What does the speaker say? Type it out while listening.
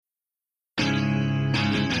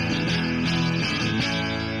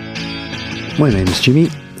My name is Jimmy,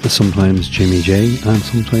 sometimes Jimmy J and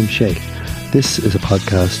sometimes Shay. This is a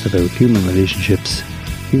podcast about human relationships,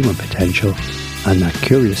 human potential, and that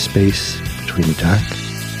curious space between the dark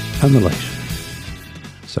and the light.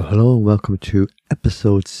 So hello and welcome to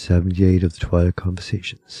episode 78 of the Twilight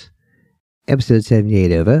Conversations. Episode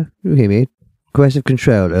 78 over. You hear me? Coercive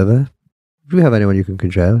control over. Do we have anyone you can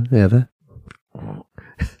control? Over.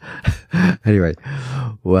 Anyway,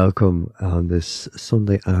 welcome on this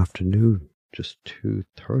Sunday afternoon, just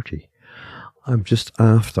 2:30. I'm just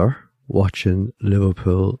after watching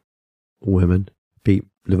Liverpool women beat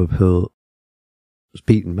Liverpool,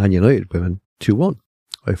 beating Man United women 2-1.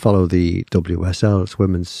 I follow the WSL, it's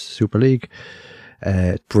Women's Super League.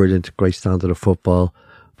 Brilliant, great standard of football,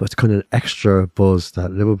 but it's kind of an extra buzz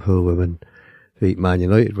that Liverpool women beat Man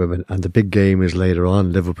United women, and the big game is later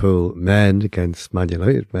on, Liverpool men against Man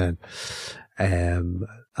United men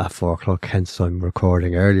at 4 o'clock, hence I'm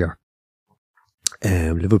recording earlier.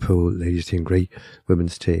 Liverpool ladies team, great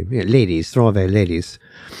women's team. Yeah, ladies, throw away ladies.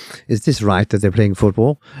 Is this right that they're playing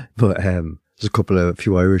football? But there's a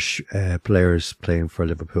few Irish players playing for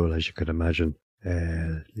Liverpool, as you could imagine.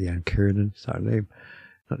 Leanne Kiernan, is that her name?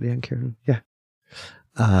 Not Leanne Kiernan? Yeah.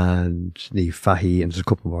 And Niamh Fahey, and there's a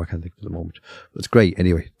couple more I can't think of at the moment. But it's great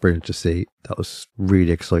anyway, brilliant to see. That was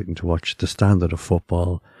really exciting to watch. The standard of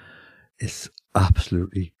football is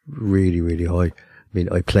absolutely really, really high. I mean,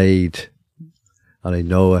 I played, and I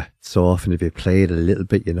know it so often, if you play it a little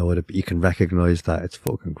bit, you know it, but you can recognise that it's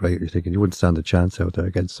fucking great. You're thinking you wouldn't stand a chance out there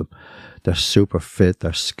against them. They're super fit,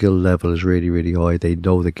 their skill level is really, really high. They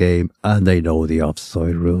know the game and they know the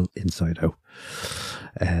offside rule inside out.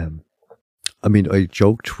 I mean, I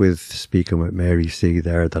joked with speaking with Mary C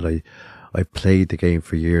there that I played the game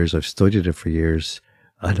for years, I've studied it for years,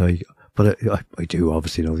 and I do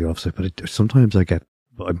obviously know the offside, but sometimes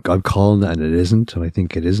I'm calling it and it isn't, and I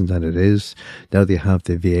think it isn't and it is. Now they have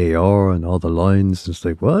the VAR and all the lines, and it's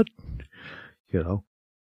like, what? You know?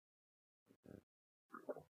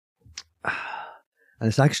 And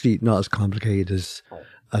it's actually not as complicated as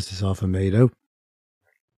it's often made out.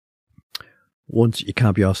 Once, you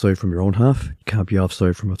can't be offside from your own half, you can't be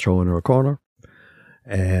offside from a throw in or a corner.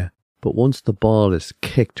 But once the ball is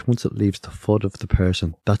kicked, once it leaves the foot of the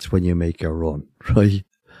person, that's when you make your run, right?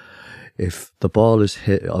 If the ball is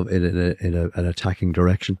hit in an attacking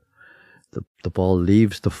direction, the ball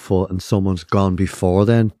leaves the foot and someone's gone before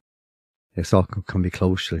then, it's all can be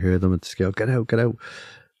close, you'll hear them and go, get out, get out.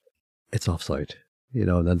 It's offside. You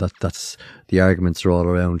know, and then that's the arguments are all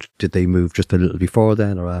around, did they move just a little before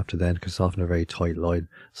then or after then? Because it's often a very tight line.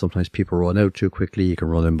 Sometimes people run out too quickly, you can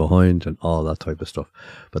run in behind and all that type of stuff.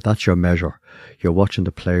 But that's your measure. You're watching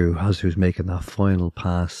the player who's making that final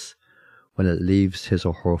pass. When it leaves his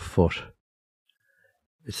or her foot,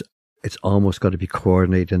 it's almost got to be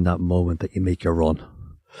coordinated in that moment that you make your run.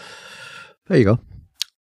 There you go.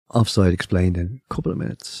 Offside explained in a couple of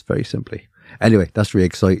minutes, very simply. Anyway, that's really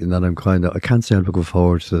exciting, and I can't say I'm looking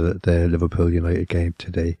forward to the Liverpool United game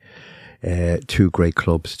today. Two great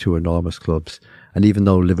clubs, two enormous clubs, and even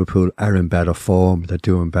though Liverpool are in better form, they're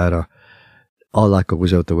doing better, all that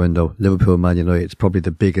goes out the window. Liverpool Man United, it's probably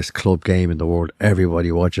the biggest club game in the world.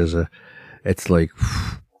 Everybody watches it. It's like,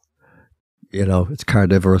 you know, it's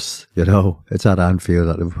carnivorous, you know, it's at Anfield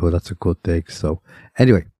at Liverpool, that's a good thing. So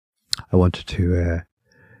anyway, I wanted to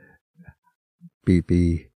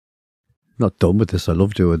be not done with this, I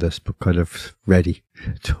love doing this, but kind of ready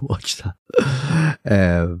to watch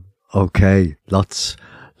that. Okay, lots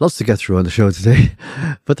to get through on the show today,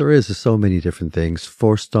 but there's so many different things.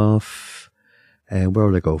 First off, where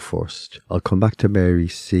will I go first? I'll come back to Mary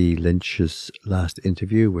C. Lynch's last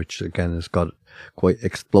interview, which again has got quite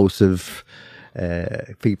explosive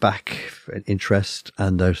feedback and interest,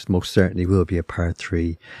 and there most certainly will be a part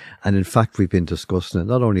 3. And in fact, we've been discussing it.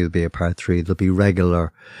 Not only will there be a part 3, there'll be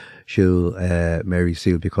regular. Mary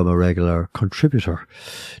C will become a regular contributor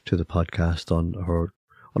to the podcast on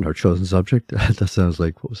her chosen subject. That sounds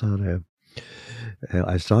like, what was that?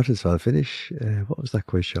 I started, so I'll finish. What was that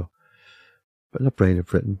quiz show? But not Brain of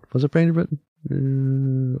Britain. Was it Brain of Britain?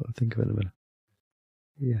 I'll think of it in a minute.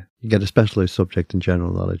 Yeah, you get a specialised subject in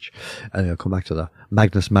general knowledge. And I'll come back to that.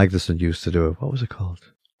 Magnus Magnuson used to do it. What was it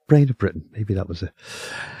called? Brain of Britain. Maybe that was it.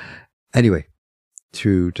 Anyway,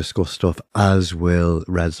 to discuss stuff, as will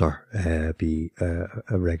Reza be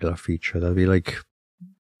a regular feature. They'll be like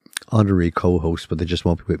honorary co-hosts, but they just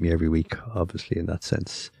won't be with me every week, obviously, in that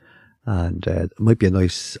sense. And it might be a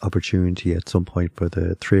nice opportunity at some point for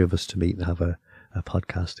the three of us to meet and have a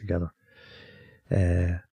podcast together.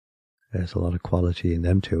 There's a lot of quality in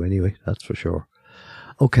them too, anyway, that's for sure.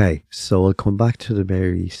 Okay, so I'll come back to the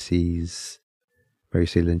Mary C's Mary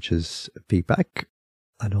C. Lynch's feedback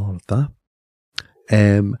and all of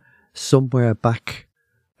that. Somewhere back,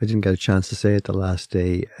 I didn't get a chance to say it the last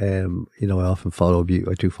day. I often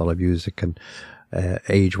I do follow music, and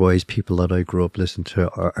age-wise, people that I grew up listening to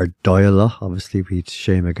are Diala. Obviously, we had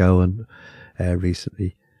Shane McGowan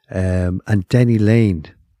recently. And Denny Lane,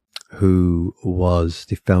 who was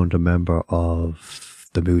the founder member of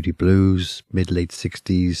the Moody Blues, mid-late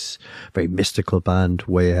 60s, very mystical band,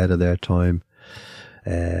 way ahead of their time.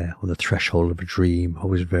 On the Threshold of a Dream,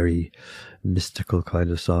 always very mystical kind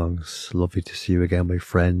of songs. Lovely to See You Again, My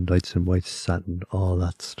Friend, Nights in White Satin, all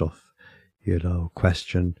that stuff.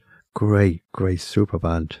 Question. Great super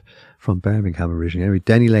band from Birmingham originally. Anyway,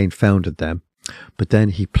 Denny Lane founded them, but then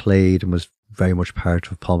he played and was very much part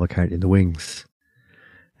of Paul McCartney and the Wings.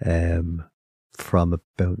 From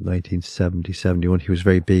about 1970, 71. He was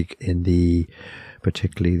very big in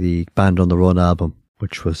particularly the Band on the Run album,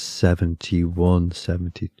 which was 71,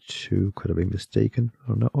 72, could have been mistaken. I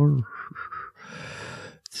don't know.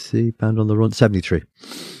 Let's see, Band on the Run, 73.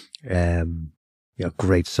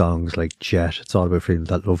 Great songs like Jet, It's All About Freedom,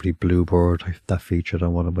 that lovely Bluebird that featured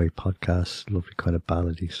on one of my podcasts, lovely kind of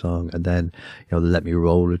ballady song. And then, Let Me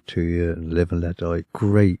Roll It To You and Live and Let Die.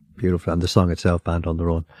 Great, beautiful. And the song itself, Band on the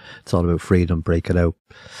Run, it's all about freedom, break it out,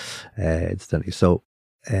 incidentally. So,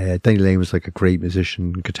 Denny Lane was like a great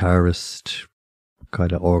musician, guitarist,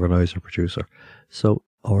 kind of organizer, producer. So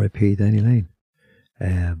R.I.P. Denny Lane.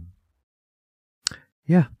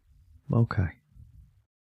 Okay.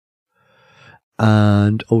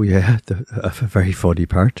 And a very funny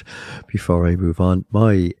part before I move on.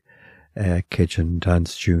 My kitchen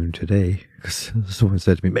dance tune today, because someone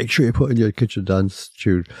said to me, make sure you put in your kitchen dance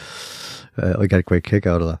tune. I got a great kick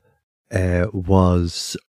out of that.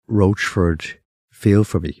 Was Roachford, Feel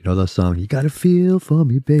For Me. That song, you gotta feel for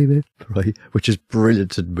me, baby, right? Which is brilliant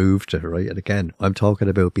to move to, right? And again, I'm talking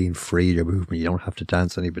about being free in your movement. You don't have to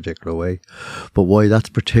dance any particular way. But why that's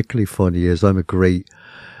particularly funny is I'm a great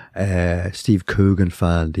Steve Coogan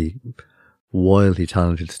fan, the wildly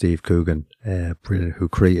talented Steve Coogan, brilliant, who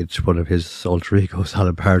created one of his alter egos,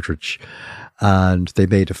 Alan Partridge. And they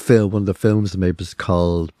made a film. One of the films they made was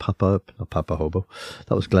called Papa Hobo.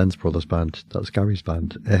 That was Glenn's brother's band. That was Gary's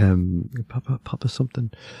band. Papa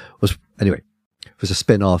something. Anyway, it was a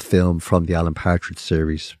spin-off film from the Alan Partridge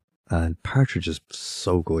series. And Partridge is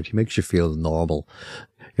so good. He makes you feel normal.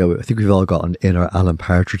 I think we've all got an inner Alan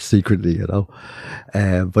Partridge secretly,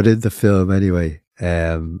 but in the film anyway,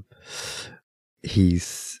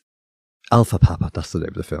 he's Alpha Papa. That's the name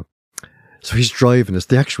of the film. So he's driving. It's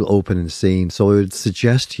the actual opening scene. So I would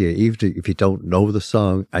suggest to you, even if you don't know the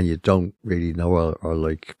song and you don't really know or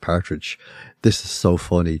like Partridge, this is so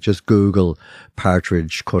funny. Just Google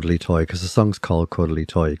Partridge Cuddly Toy, because the song's called Cuddly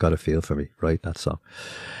Toy. You Gotta Feel For Me, right? That song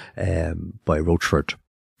by Roachford.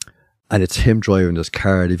 And it's him driving his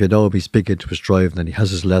car. And if you know him, he's big into his driving, and he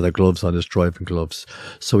has his leather gloves on, his driving gloves.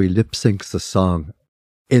 So he lip syncs the song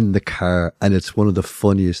in the car, and it's one of the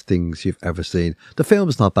funniest things you've ever seen. The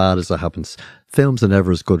film's not bad as it happens. Films are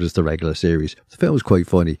never as good as the regular series. The film is quite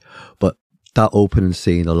funny, but that opening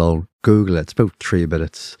scene alone, Google it. It's about 3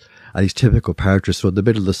 minutes, and he's typical Partridge. So in the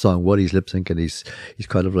middle of the song, what he's lip syncing, he's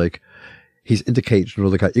kind of like, he's indicating to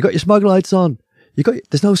another guy, you got your smog lights on.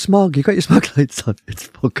 There's no smog. You got your smog lights on. It's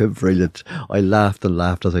fucking brilliant. I laughed and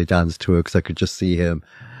laughed as I danced to it, because I could just see him.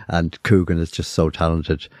 And Coogan is just so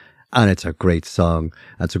talented. And it's a great song.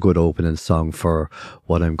 It's a good opening song for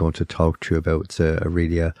what I'm going to talk to you about. It's a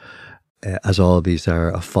really, as all these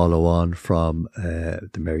are, a follow on from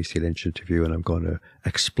the Mary C. Lynch interview. And I'm going to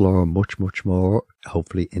explore much, much more,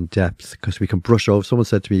 hopefully in depth, because we can brush over. Someone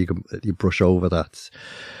said to me, you brush over that.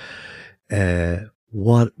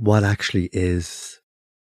 What actually is,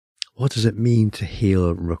 what does it mean to heal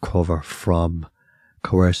and recover from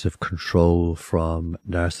coercive control, from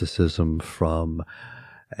narcissism, from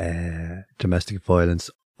domestic violence?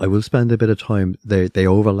 I will spend a bit of time, they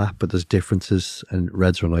overlap, but there's differences, and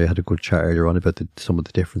Redzer and I had a good chat earlier on about some of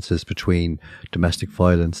the differences between domestic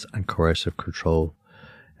violence and coercive control.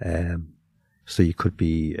 So you could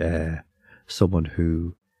be someone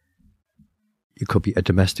who, you could be a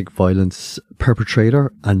domestic violence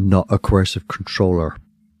perpetrator and not a coercive controller.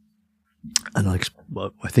 And I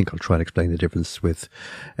think I'll try and explain the difference with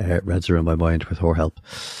Redzer in my mind with her help.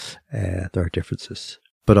 There are differences.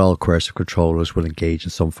 But all coercive controllers will engage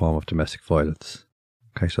in some form of domestic violence.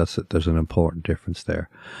 Okay, so there's an important difference there.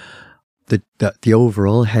 The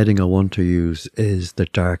overall heading I want to use is the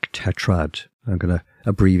dark tetrad. I'm going to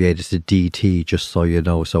abbreviate it to DT, just so you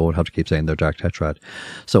know, so I won't have to keep saying the dark tetrad.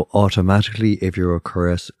 So automatically, if you're a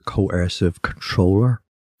coercive controller,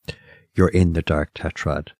 you're in the dark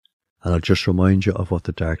tetrad. And I'll just remind you of what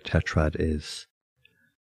the dark tetrad is.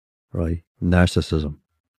 Right? Narcissism,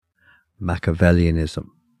 Machiavellianism,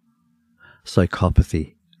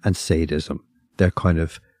 psychopathy, and sadism. They're kind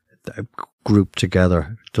of grouped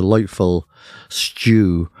together. Delightful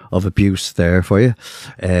stew of abuse there for you,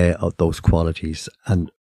 of those qualities.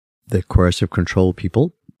 And the coercive control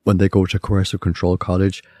people, when they go to coercive control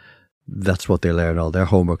college, that's what they learn. All their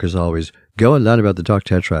homework is always go and learn about the dark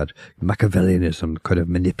tetrad, Machiavellianism, kind of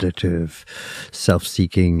manipulative,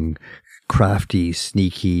 self-seeking, crafty,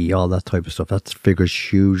 sneaky, all that type of stuff. That figures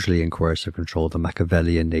hugely in coercive control, the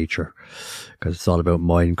Machiavellian nature, because it's all about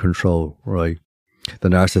mind control, right? The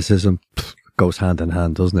narcissism goes hand in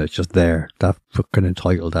hand, doesn't it? It's just there, that fucking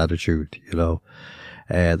entitled attitude, you know.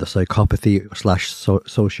 The psychopathy /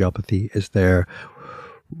 sociopathy is there,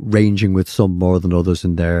 ranging with some more than others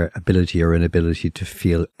in their ability or inability to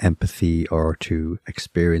feel empathy or to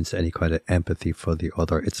experience any kind of empathy for the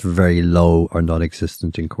other. It's very low or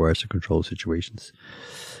non-existent in coercive control situations.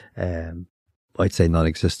 I'd say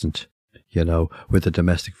non-existent. You know, with a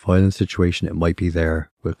domestic violence situation, it might be there.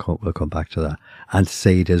 We'll come back to that. And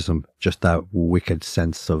sadism, just that wicked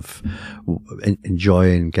sense of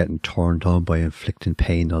enjoying getting turned on by inflicting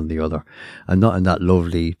pain on the other. And not in that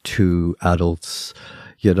lovely two adults,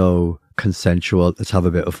 you know, consensual, let's have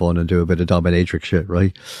a bit of fun and do a bit of dominatrix shit,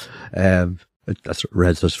 right? That's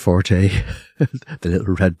Red's forte, the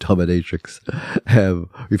little red dominatrix.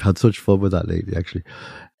 We've had such fun with that lately, actually.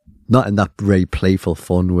 Not in that very playful,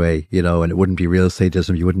 fun way, you know, and it wouldn't be real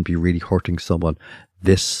sadism. You wouldn't be really hurting someone.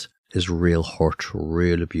 This is real hurt,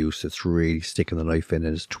 real abuse. It's really sticking the knife in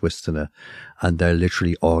and it's twisting it. And they're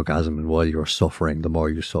literally orgasming while you're suffering, the more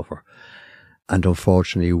you suffer. And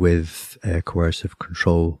unfortunately, with coercive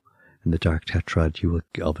control in the dark tetrad,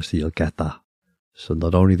 you'll get that. So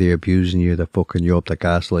not only they're abusing you, they're fucking you up, they're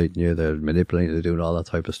gaslighting you, they're manipulating you, they're doing all that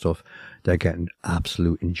type of stuff. They're getting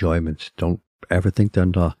absolute enjoyment. Don't ever think they're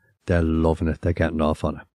not. They're loving it. They're getting off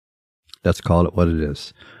on it. Let's call it what it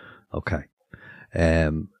is. Okay.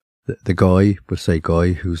 The guy, we'll say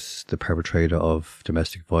guy, who's the perpetrator of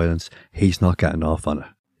domestic violence, he's not getting off on it.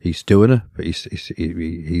 He's doing it, but he's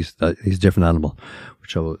a different animal,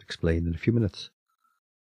 which I will explain in a few minutes.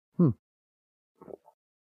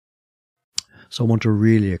 So I want to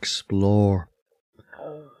really explore,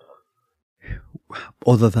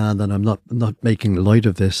 other than I'm not making light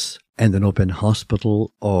of this, ending up in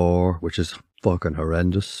hospital, or, which is fucking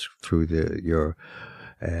horrendous, through your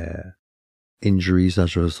injuries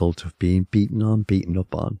as a result of being beaten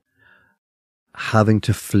up on, having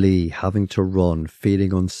to flee, having to run,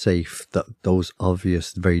 feeling unsafe, those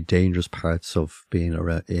obvious, very dangerous parts of being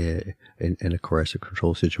in a coercive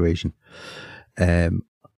control situation.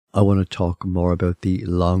 I want to talk more about the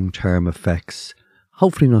long-term effects,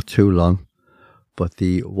 hopefully not too long, but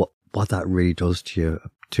what that really does to you,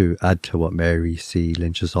 to add to what Mary C.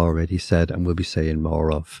 Lynch has already said, and we'll be saying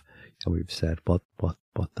more of. And we've said what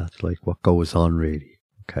that's like, what goes on really,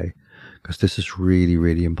 okay? Because this is really,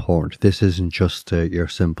 really important. This isn't just your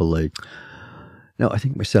simple, like, now I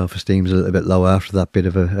think my self-esteem's a little bit low after that bit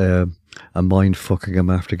of a mind fucking I'm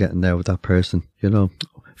after getting there with that person, you know.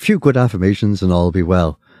 A few good affirmations and all will be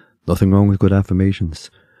well. Nothing wrong with good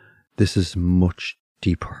affirmations. This is much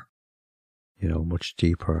deeper, you know, much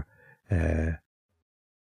deeper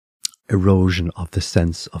erosion of the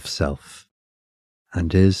sense of self.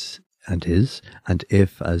 And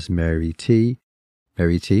if, as Mary T,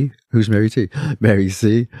 who's Mary T? Mary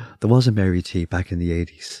C. There was a Mary T back in the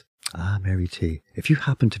 80s. Mary T. If you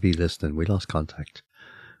happen to be listening, we lost contact.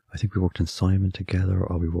 I think we worked in Simon together,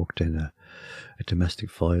 or we worked in a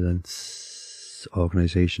domestic violence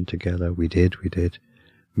organisation together. We did.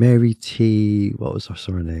 Mary T. What was her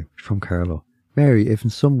surname? From Carlo. Mary, if in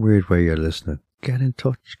some weird way you're listening, get in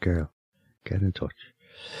touch, girl. Get in touch.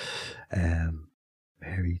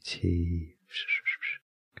 Mary T.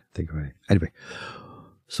 Can't think right. Anyway,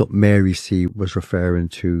 so Mary C. was referring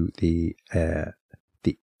to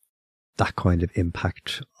that kind of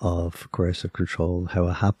impact of coercive control, how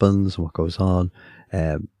it happens and what goes on,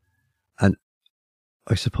 and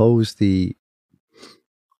I suppose the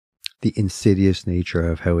insidious nature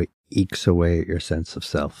of how it ekes away at your sense of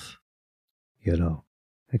self. You know,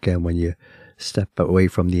 again, when you step away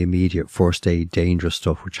from the immediate first aid dangerous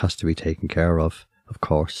stuff, which has to be taken care of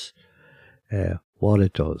course, what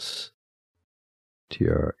it does to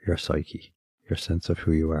your psyche, your sense of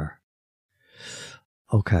who you are.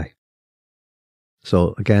 Okay.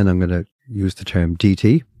 So again, I'm going to use the term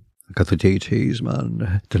DT. I got the DTs,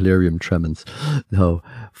 man. Delirium tremens. No,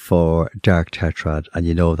 for dark tetrad. And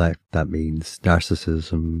you know that means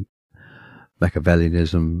narcissism,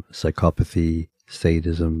 Machiavellianism, psychopathy,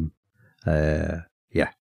 sadism,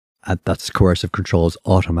 Yeah. And that's coercive controls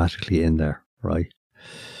automatically in there, right?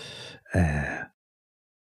 Yeah.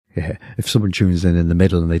 If someone tunes in the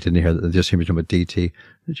middle and they didn't hear that, they just hear me talking about DT.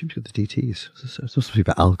 They seem to get the DTs. It's supposed to be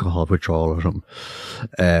about alcohol withdrawal or something.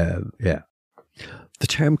 Yeah. The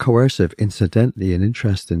term coercive, incidentally, an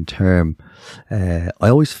interesting term. I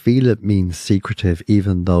always feel it means secretive,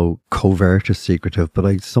 even though covert is secretive,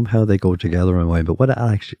 but somehow they go together in my mind. But what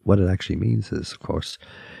it actually means is, of course,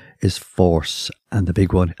 is force, and the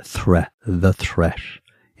big one, threat, the threat,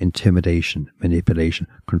 intimidation, manipulation,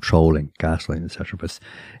 controlling, gaslighting, etc. But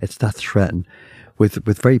it's that threat. And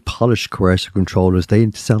with very polished coercive controllers, they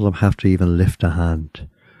seldom have to even lift a hand.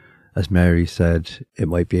 As Mary said, it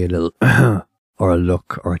might be a little or a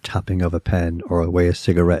look, or a tapping of a pen, or the way a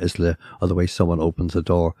cigarette is lit, or the way someone opens a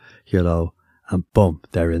door, and boom,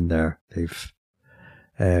 they're in there. They've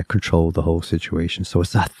controlled the whole situation. So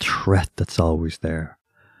it's that threat that's always there.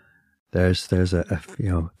 There's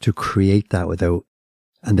to create that without,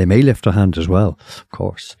 and they may lift a hand as well, of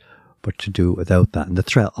course, but to do it without that. And the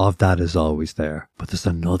threat of that is always there. But there's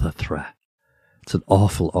another threat. It's an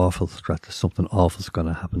awful, awful threat that something awful's going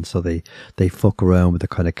to happen. So they fuck around with a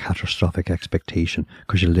kind of catastrophic expectation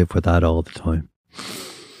because you live with that all the time.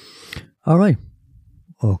 All right.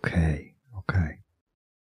 Okay.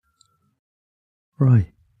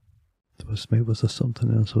 Right. Maybe was there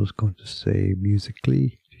something else I was going to say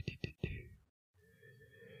musically?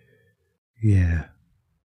 Yeah.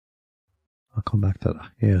 I'll come back to that.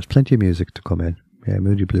 Yeah, there's plenty of music to come in. Yeah,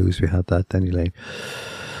 Moody Blues, we had that, Denny Lane.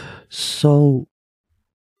 So,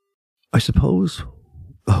 I suppose,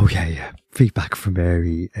 feedback from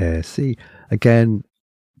Mary. See, again,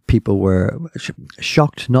 people were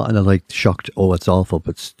shocked, not in a shocked, oh, it's awful,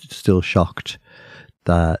 but still shocked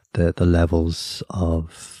that the levels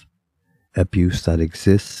of abuse that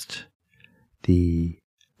exist, the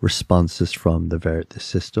responses from the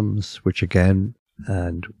systems, which again,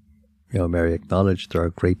 and Mary acknowledged there are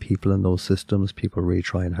great people in those systems, people really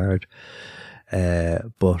trying hard,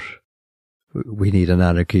 but we need an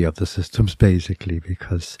anarchy of the systems, basically,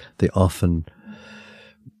 because they often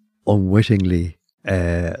unwittingly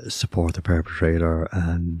support the perpetrator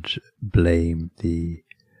and blame the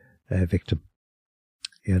victim,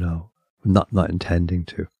 not intending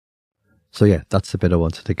to. So yeah, that's the bit I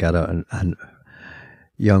wanted to get at. And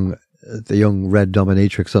the young red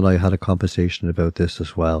dominatrix and I had a conversation about this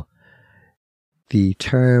as well. The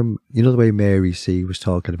term, the way Mary C was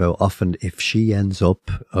talking about, often if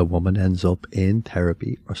a woman ends up in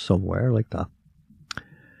therapy or somewhere like that,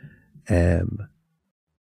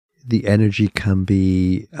 the energy can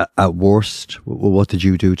be, at worst, what did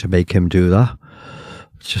you do to make him do that?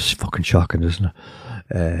 It's just fucking shocking, isn't it?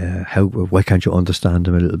 Why can't you understand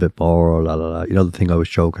him a little bit more, or la la la? The thing I was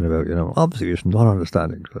joking about, obviously it's not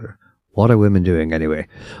understanding. What are women doing anyway?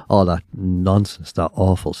 All that nonsense, that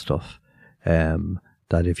awful stuff.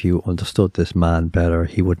 That if you understood this man better,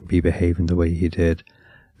 he wouldn't be behaving the way he did.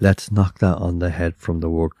 Let's knock that on the head from the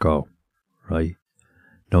word go, right?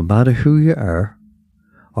 No matter who you are,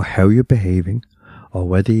 or how you're behaving, or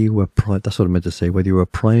whether you were primed, that's what I meant to say, whether you were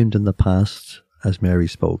primed in the past, as Mary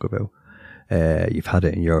spoke about, you've had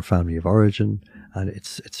it in your family of origin, and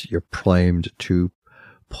you're primed to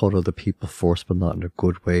put other people first, but not in a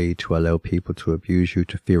good way, to allow people to abuse you,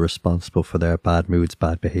 to feel responsible for their bad moods,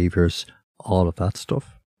 bad behaviors, all of that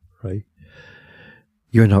stuff, right?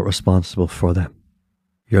 You're not responsible for them.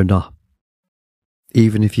 You're not.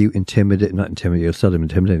 Even if you you'll seldom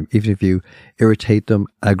intimidate them. Even if you irritate them,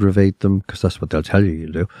 aggravate them, because that's what they'll tell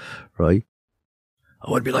you'll do, right? I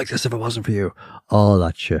wouldn't be like this if it wasn't for you. All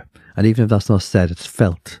that shit. And even if that's not said, it's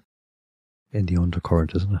felt in the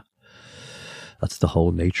undercurrent, isn't it? That's the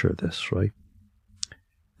whole nature of this, right?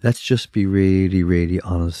 Let's just be really, really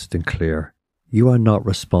honest and clear. You are not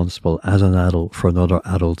responsible as an adult for another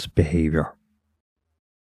adult's behavior.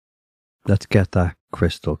 Let's get that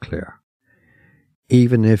crystal clear.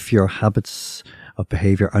 Even if your habits of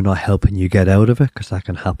behavior are not helping you get out of it, because that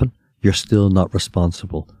can happen, you're still not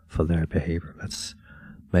responsible for their behavior. Let's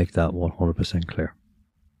make that 100% clear.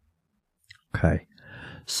 Okay.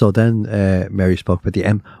 So then Mary spoke about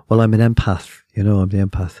I'm an empath. I'm the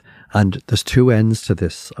empath. And there's two ends to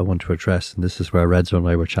this I want to address, and this is where Redzone and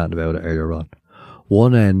I were chatting about it earlier on.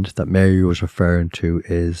 One end that Mary was referring to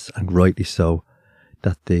is, and rightly so,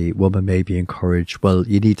 that the woman may be encouraged, well,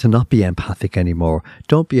 you need to not be empathic anymore.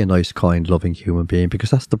 Don't be a nice, kind, loving human being,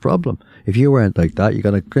 because that's the problem. If you weren't like that, you're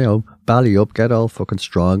going to, belly up, get all fucking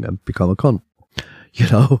strong and become a cunt.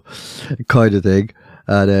 Kind of thing.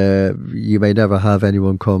 And you may never have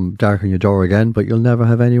anyone come darken your door again, but you'll never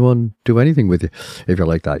have anyone do anything with you if you're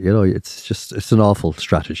like that. It's an awful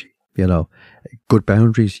strategy. You know, good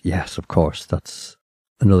boundaries, yes, of course. That's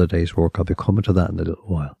another day's work. I'll be coming to that in a little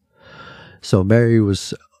while. So Mary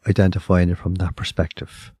was identifying it from that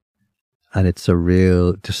perspective. And it's a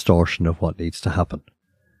real distortion of what needs to happen.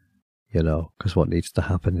 You know, because what needs to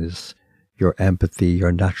happen is your empathy,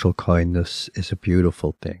 your natural kindness is a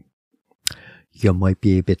beautiful thing. You might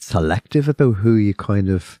be a bit selective about who you kind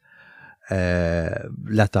of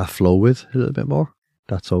let that flow with a little bit more.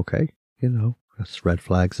 That's okay. You know, that's red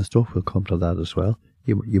flags and stuff. We'll come to that as well.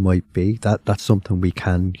 You might be. That's something we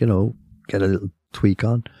can, you know, get a little tweak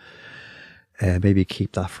on. Maybe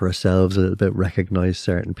keep that for ourselves a little bit. Recognize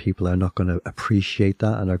certain people are not going to appreciate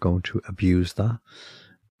that and are going to abuse that.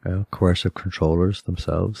 Coercive controllers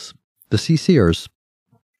themselves. The CCers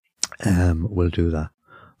will do that.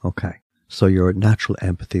 Okay. So your natural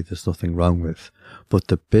empathy, there's nothing wrong with. But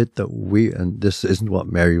the bit that and this isn't what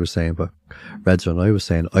Mary was saying, but Redzer and I was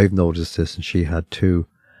saying, I've noticed this and she had too.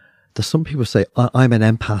 There's some people say, I'm an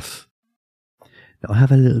empath. Now, I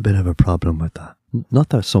have a little bit of a problem with that. Not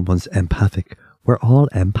that someone's empathic. We're all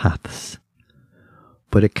empaths.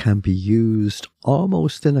 But it can be used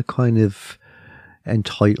almost in a kind of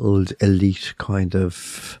entitled, elite kind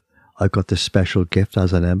of, I've got this special gift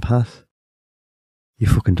as an empath. You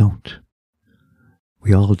fucking don't.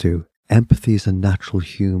 We all do. Empathy is a natural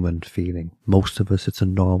human feeling. Most of us, it's a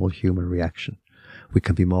normal human reaction. We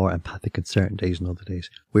can be more empathic in certain days than other days.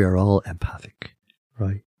 We are all empathic,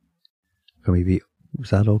 right? Can we be, is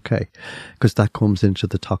that okay? Because that comes into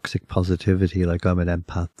the toxic positivity, like I'm an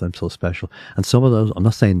empath, I'm so special. And some of those, I'm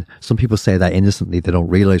not saying, some people say that innocently, they don't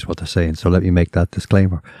realize what they're saying, so let me make that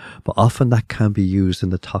disclaimer. But often that can be used in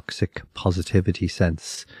the toxic positivity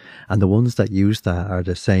sense. And the ones that use that are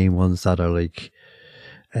the same ones that are like,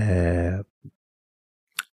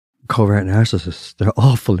 covert narcissists. They're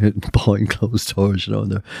awful behind closed doors, you know,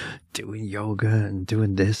 and they're doing yoga and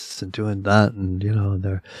doing this and doing that, and you know,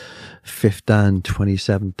 they're 5th Dan,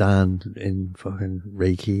 27th Dan in fucking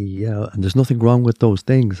Reiki, you know, and there's nothing wrong with those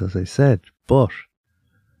things, as I said, but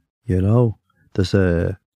you know, there's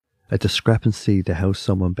a discrepancy to how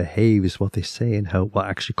someone behaves, what they say, and how what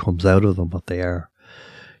actually comes out of them, what they are,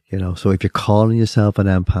 you know. So if you're calling yourself an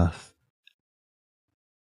empath,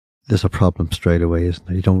 there's a problem straight away, isn't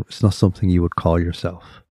there? It's not something you would call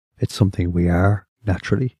yourself. It's something we are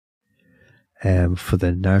naturally. For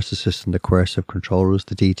the narcissists and the coercive controllers,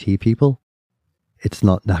 the DT people, it's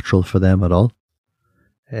not natural for them at all.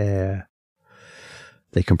 They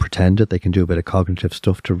can pretend it. They can do a bit of cognitive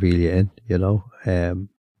stuff to reel you in, you know.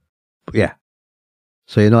 But yeah.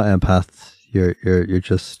 So you're not empaths. You're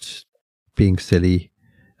just being silly,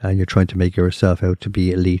 and you're trying to make yourself out to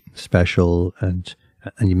be elite, special, and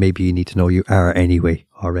maybe you need to know you are anyway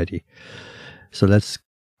already. So let's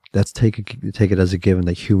take it as a given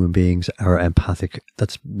that human beings are empathic.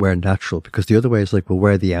 We're natural, because the other way is like, well,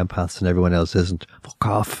 we're the empaths and everyone else isn't. Fuck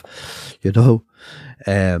off, you know.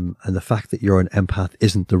 And the fact that you're an empath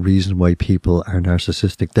isn't the reason why people are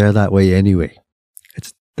narcissistic. They're that way anyway.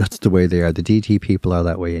 That's the way they are. The DT people are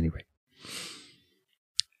that way anyway.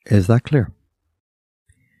 Is that clear?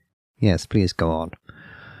 Yes, please go on.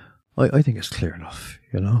 I think it's clear enough,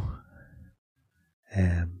 you know.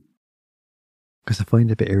 Because I find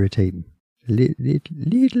it a bit irritating.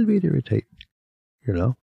 Little bit irritating, you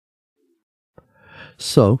know.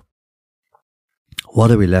 So, what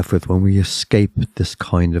are we left with when we escape this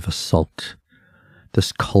kind of assault?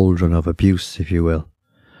 This cauldron of abuse, if you will.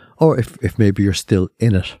 Or if maybe you're still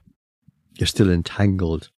in it. You're still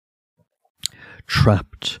entangled,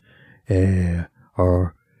 trapped,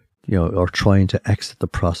 or you know, or trying to exit the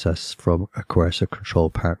process from a coercive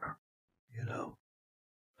control partner, you know.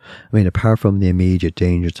 I mean, apart from the immediate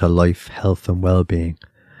danger to life, health and well-being,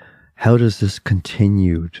 how does this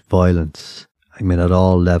continued violence, I mean, at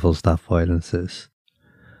all levels that violence is,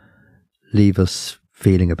 leave us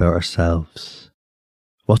feeling about ourselves?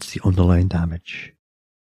 What's the underlying damage?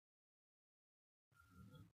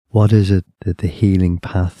 What is it that the healing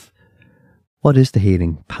path, what is the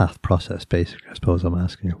healing path process, basically, I suppose I'm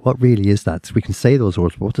asking you. What really is that? So we can say those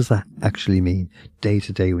words, but what does that actually mean day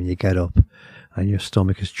to day when you get up and your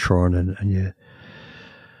stomach is churning and you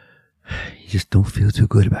just don't feel too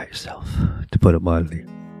good about yourself, to put it mildly?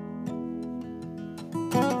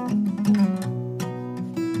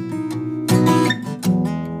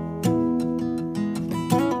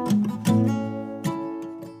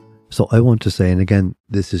 So I want to say, and again,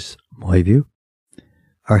 this is my view,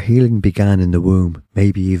 our healing began in the womb,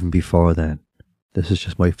 maybe even before then. This is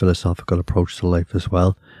just my philosophical approach to life as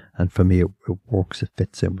well. And for me, it works, it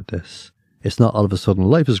fits in with this. It's not all of a sudden,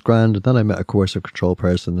 life is grand, and then I met a coercive control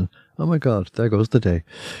person, and oh my God, there goes the day,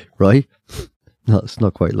 right? No, it's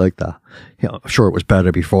not quite like that. I'm sure it was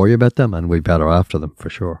better before you met them, and we'd better after them, for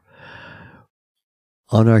sure.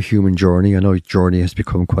 On our human journey, I know journey has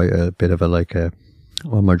become quite a bit of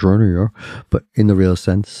on my journey, but in the real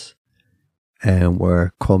sense,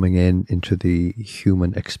 we're coming into the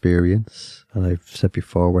human experience. And I've said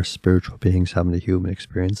before, we're spiritual beings having a human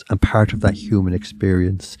experience. And part of that human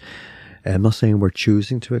experience, I'm not saying we're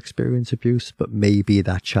choosing to experience abuse, but maybe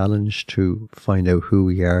that challenge to find out who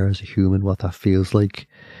we are as a human, what that feels like,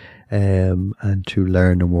 and to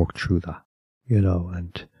learn and work through that,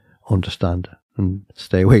 and understand it and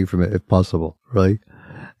stay away from it if possible, right?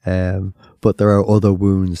 But there are other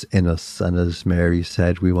wounds in us, and as Mary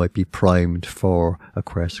said, we might be primed for a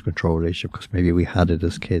coercive control relationship because maybe we had it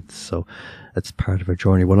as kids. So it's part of our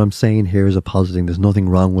journey. What I'm saying here is a positive. There's nothing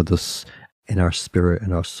wrong with us in our spirit,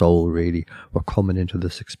 in our soul, really. We're coming into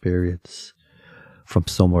this experience from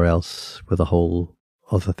somewhere else with a whole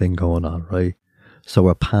other thing going on, right? So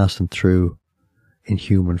we're passing through in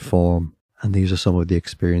human form, and these are some of the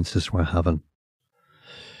experiences we're having.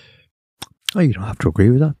 Oh, you don't have to agree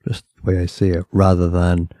with that, just the way I see it, rather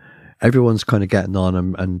than everyone's kind of getting on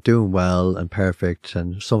and doing well and perfect,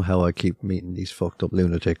 and somehow I keep meeting these fucked up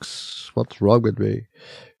lunatics. What's wrong with me?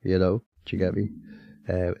 Do you get me?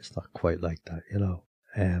 It's not quite like that,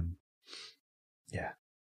 yeah.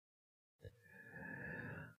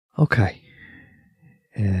 Okay.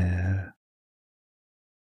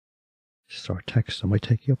 Start text. I might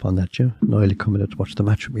take you up on that, Jim. Noelle coming out to watch the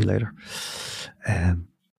match with me later.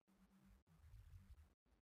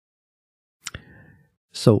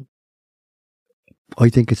 So I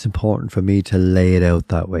think it's important for me to lay it out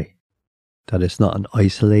that way, that it's not an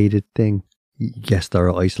isolated thing. Yes, there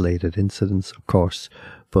are isolated incidents, of course,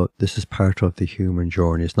 but this is part of the human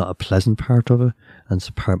journey. It's not a pleasant part of it, and it's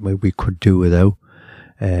a part we could do without.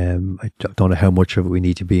 I don't know how much of it we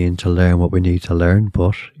need to be in to learn what we need to learn,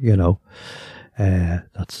 but,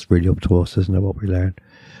 that's really up to us, isn't it, what we learn?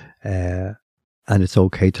 And it's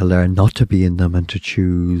okay to learn not to be in them and to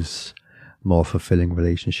choose more fulfilling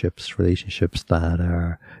relationships that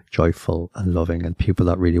are joyful and loving, and people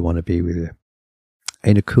that really want to be with you.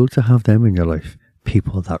 Ain't it cool to have them in your life?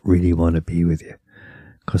 People that really want to be with you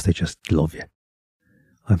because they just love you.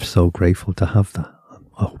 I'm so grateful to have that.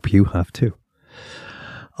 I hope you have too.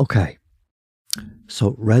 Okay.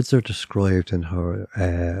 So Reds are described in her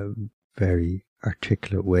very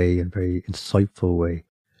articulate way and very insightful way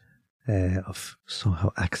of somehow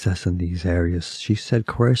accessing these areas. She said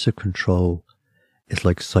coercive control is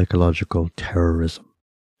like psychological terrorism.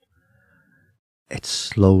 It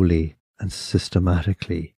slowly and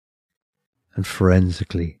systematically and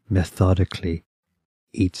forensically, methodically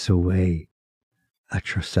eats away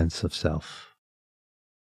at your sense of self.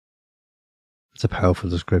 It's a powerful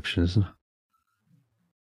description, isn't it?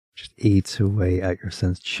 Just eats away at your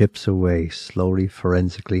sense, chips away slowly,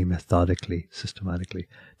 forensically, methodically, systematically,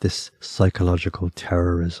 this psychological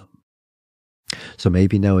terrorism. So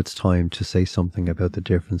maybe now it's time to say something about the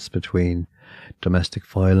difference between domestic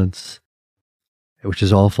violence, which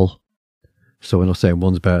is awful. So we're not saying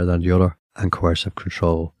one's better than the other, and coercive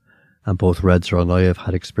control. And both Redzer and I have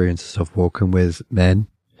had experiences of working with men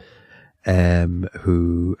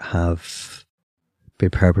who have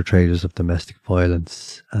been perpetrators of domestic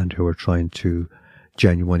violence and who are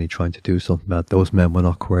genuinely trying to do something about it. Those men were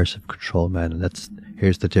not coercive control men, and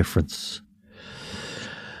here's the difference.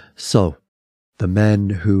 So the men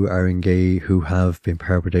who are engaged, who have been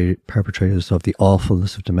perpetrators of the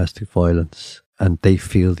awfulness of domestic violence, and they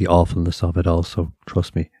feel the awfulness of it also,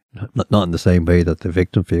 trust me, not in the same way that the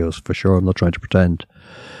victim feels, for sure, I'm not trying to pretend,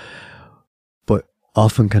 but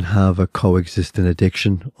often can have a coexisting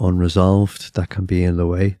addiction unresolved that can be in the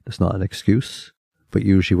way. It's not an excuse, but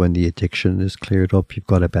usually when the addiction is cleared up, you've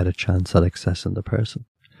got a better chance at accessing the person.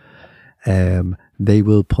 They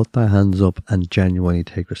will put their hands up and genuinely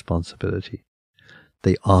take responsibility.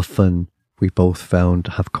 They often, we both found,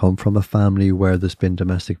 have come from a family where there's been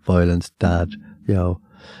domestic violence, dad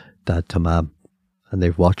to mum, and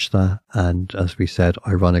they've watched that, and as we said,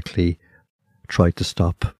 ironically, tried to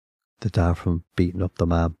stop the dad from beating up the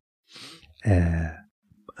mum.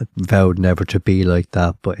 Vowed never to be like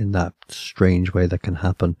that, but in that strange way that can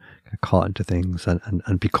happen, get caught into things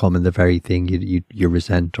and becoming the very thing you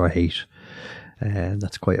resent or hate. And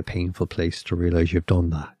that's quite a painful place to realise you've done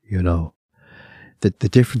that, The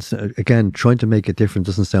difference, again, trying to make a difference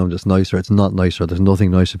doesn't sound just nicer. It's not nicer. There's nothing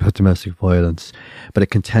nice about domestic violence, but it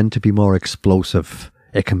can tend to be more explosive.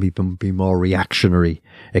 It can be more reactionary.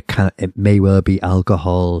 It may well be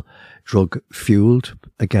alcohol, drug fueled.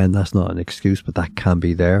 Again, that's not an excuse, but that can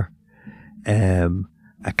be there.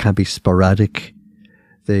 It can be sporadic.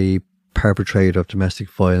 The perpetrator of domestic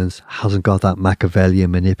violence hasn't got that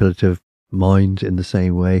Machiavellian manipulative mind in the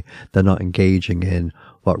same way. They're not engaging in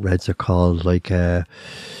what Reds are called like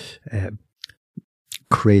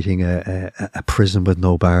creating a prison with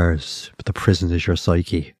no bars, but the prison is your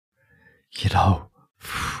psyche, you know,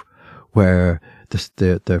 where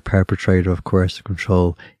the perpetrator of coercive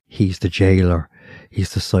control, he's the jailer,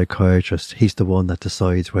 he's the psychiatrist, he's the one that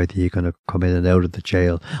decides whether you're going to come in and out of the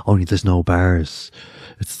jail, only there's no bars.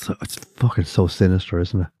 It's fucking so sinister,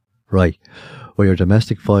 isn't it? Right. Well, your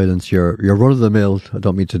domestic violence, you're run-of-the-mill. I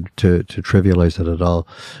don't mean to trivialize it at all.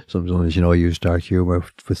 Sometimes, you know, I use dark humor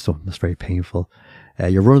with something that's very painful.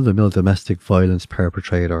 Your run-of-the-mill domestic violence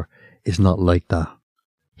perpetrator is not like that.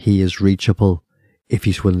 He is reachable if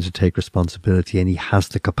he's willing to take responsibility, and he has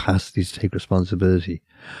the capacity to take responsibility.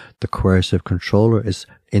 The coercive controller is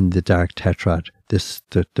in the dark tetrad.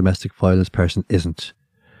 The domestic violence person isn't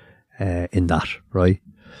in that, right?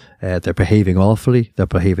 They're behaving awfully, they're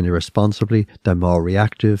behaving irresponsibly, they're more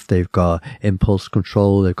reactive, they've got impulse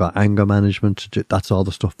control, they've got anger management. That's all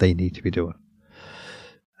the stuff they need to be doing.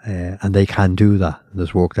 And they can do that.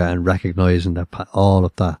 There's work there and recognising that, all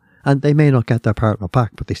of that. And they may not get their partner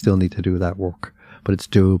back, but they still need to do that work. But it's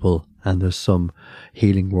doable, and there's some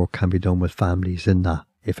healing work can be done with families in that,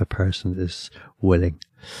 if a person is willing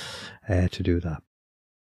to do that.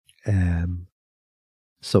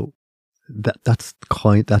 So that's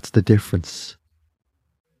the difference.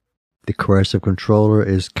 The coercive controller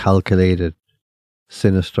is calculated,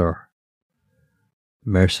 sinister,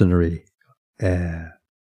 mercenary,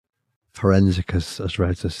 forensic, as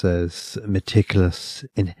Reza says, meticulous.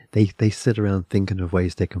 They sit around thinking of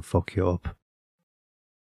ways they can fuck you up.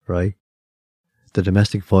 Right? The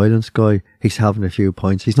domestic violence guy, he's having a few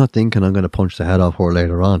points. He's not thinking, I'm going to punch the head off her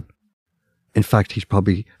later on. In fact, he's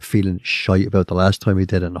probably feeling shite about the last time he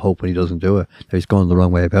did it and hoping he doesn't do it. Now he's going the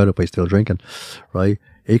wrong way about it, but he's still drinking. Right?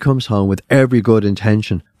 He comes home with every good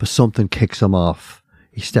intention, but something kicks him off.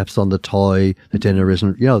 He steps on the toy, the dinner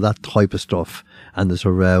isn't, you know, that type of stuff. And there's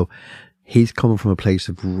a row. He's coming from a place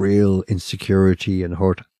of real insecurity and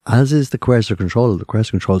hurt. As is the coercive controller. The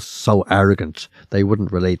coercive controller is so arrogant, they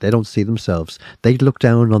wouldn't relate. They don't see themselves. They look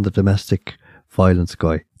down on the domestic violence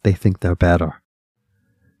guy. They think they're better.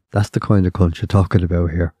 That's the kind of culture talking about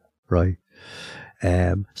here, right?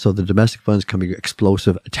 So the domestic violence can be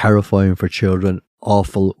explosive, terrifying for children,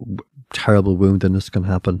 awful, terrible woundedness can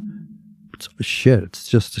happen. It's shit. It's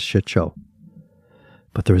just a shit show.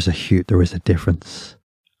 But there is a difference.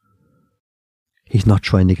 He's not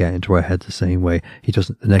trying to get into our head the same way. He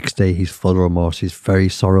doesn't. The next day, he's full of remorse. He's very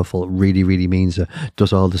sorrowful. Really, really means it.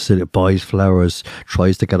 Does all the silly, buys flowers,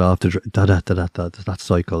 tries to get off that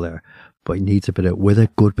cycle there. But he needs with a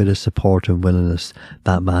good bit of support and willingness,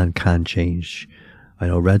 that man can change. I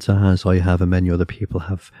know Reza has, I have, and many other people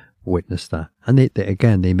have witnessed that. And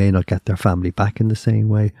they may not get their family back in the same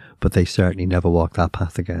way, but they certainly never walk that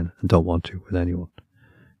path again and don't want to with anyone.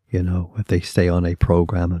 You know, if they stay on a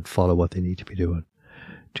program and follow what they need to be doing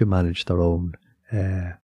to manage their own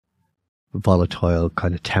volatile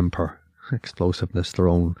kind of temper, explosiveness, their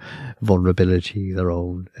own vulnerability, their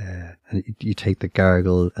own, and you take the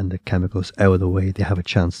gargle and the chemicals out of the way, they have a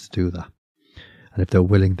chance to do that. And if they're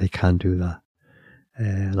willing, they can do that.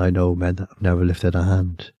 And I know men that have never lifted a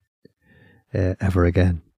hand ever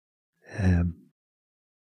again. And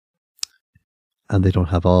they don't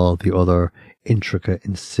have all the other intricate,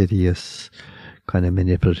 insidious, kind of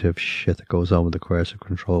manipulative shit that goes on with the coercive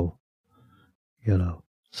control. You know,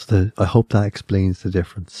 so I hope that explains the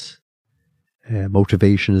difference.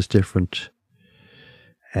 Motivation is different.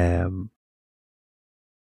 As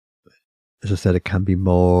I said, it can be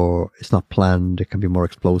more, it's not planned, it can be more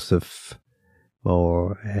explosive,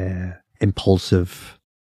 more impulsive,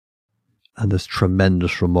 and there's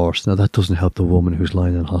tremendous remorse. Now that doesn't help the woman who's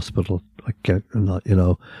lying in hospital.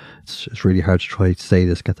 It's really hard to try to say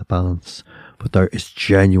this, get the balance, but there is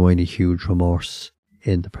genuinely huge remorse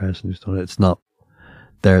in the person who's done it. It's not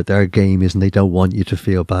their game isn't, they don't want you to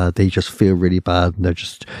feel bad, they just feel really bad and they're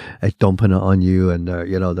just dumping it on you, and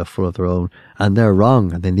they're full of their own, and they're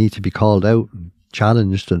wrong and they need to be called out and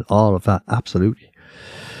challenged and all of that, absolutely,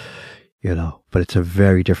 but it's a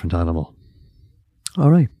very different animal.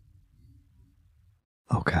 All right,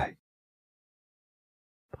 okay.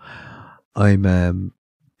 I'm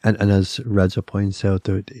and as Reza points out,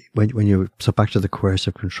 when you so back to the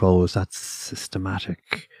coercive controls, that's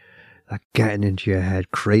systematic, that getting into your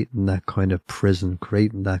head, creating that kind of prison,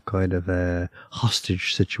 creating that kind of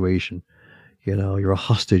hostage situation. You're a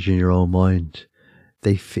hostage in your own mind.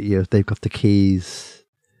 They've got the keys.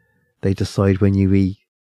 They decide when you eat.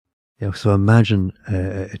 So imagine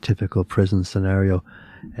a typical prison scenario.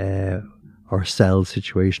 or cell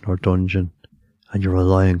situation or dungeon, and you're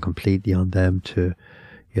relying completely on them to,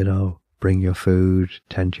 bring your food,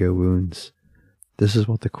 tend to your wounds. This is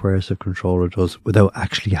what the coercive controller does without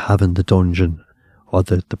actually having the dungeon or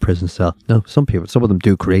the prison cell. Now, some of them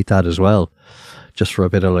do create that as well, just for a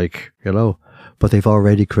bit of but they've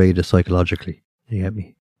already created it psychologically. You get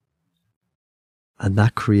me? And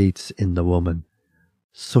that creates in the woman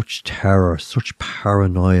such terror, such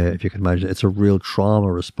paranoia, if you can imagine. It's a real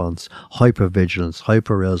trauma response, hypervigilance,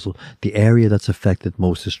 hyperarousal. The area that's affected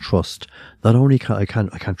most is trust. Not only I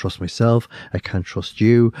can't trust myself, I can't trust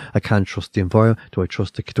you, I can't trust the environment. Do I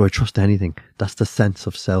trust anything? That's the sense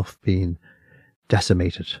of self being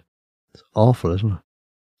decimated. It's awful, isn't it?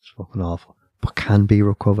 It's fucking awful. But can be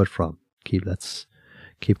recovered from. Let's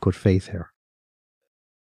keep good faith here.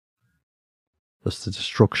 That's the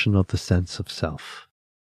destruction of the sense of self.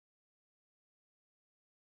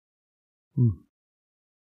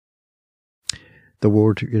 The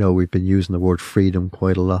word, we've been using the word freedom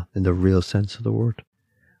quite a lot in the real sense of the word.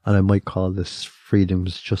 And I might call this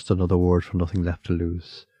freedom's just another word for nothing left to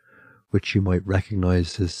lose, which you might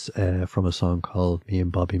recognize is from a song called Me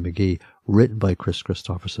and Bobby McGee, written by Chris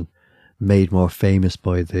Christopherson, made more famous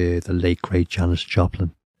by the late great Janis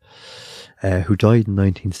Joplin, who died in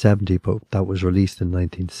 1970, but that was released in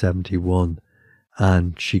 1971.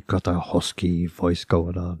 And she got that husky voice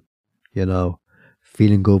going on.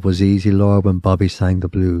 Feeling good was easy, Lord, when Bobby sang the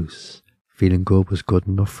blues. Feeling good was good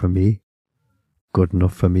enough for me. Good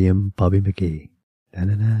enough for me and Bobby McGee. Na,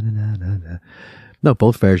 na, na, na, na, na. No,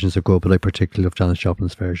 both versions are good, but I particularly love Janis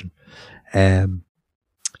Joplin's version.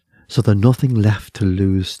 So the nothing left to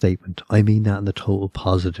lose statement, I mean that in the total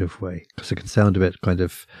positive way, because it can sound a bit kind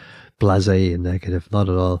of blasé and negative. Not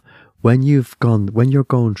at all. When you're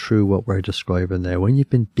going through what we're describing there, when you've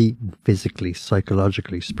been beaten physically,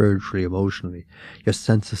 psychologically, spiritually, emotionally, your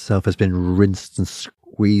sense of self has been rinsed and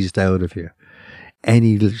squeezed out of you.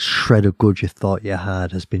 Any little shred of good you thought you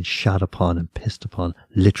had has been shat upon and pissed upon,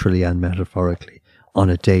 literally and metaphorically, on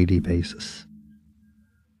a daily basis.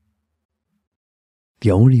 The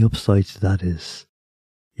only upside to that is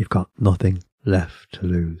you've got nothing left to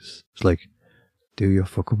lose. It's like, do your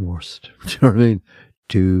fucking worst. Do you know what I mean?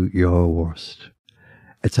 Do your worst.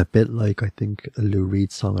 It's a bit like, I think, a Lou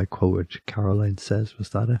Reed song I quoted, Caroline Says, was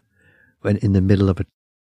that it? When in the middle of a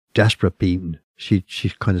desperate beating, she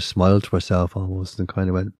kind of smiled to herself almost and kind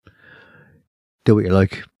of went, do what you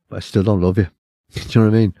like, but I still don't love you. Do you know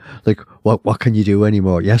what I mean? Like, what can you do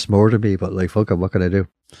anymore? Yes, murder me, but like, fuck it, what can I do?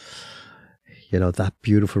 That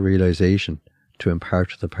beautiful realization to impart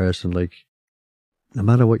to the person, like, no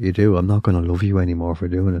matter what you do, I'm not going to love you anymore for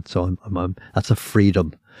doing it. So that's a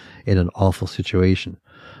freedom in an awful situation.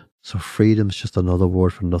 So freedom's just another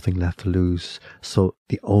word for nothing left to lose. So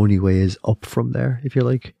the only way is up from there, if you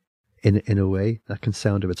like, in a way. That can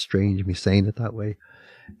sound a bit strange me saying it that way.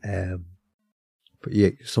 But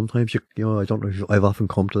yeah, sometimes I don't know if I've often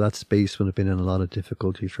come to that space when I've been in a lot of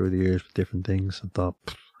difficulty through the years with different things and thought,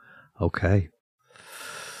 okay,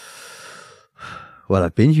 well,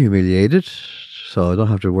 I've been humiliated, so I don't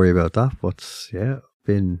have to worry about that. But yeah,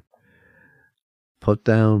 been put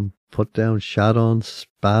down, shat on,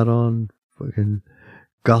 spat on, fucking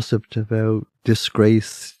gossiped about,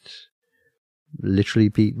 disgraced, literally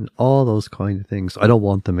beaten, all those kind of things. I don't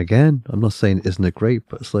want them again. I'm not saying isn't it great,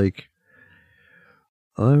 but it's like,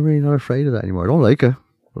 I'm really not afraid of that anymore. I don't like it.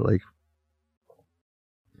 But like,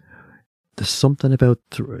 there's something about,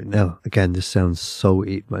 now again, this sounds so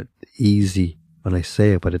easy when I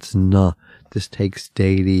say it, but it's not. This takes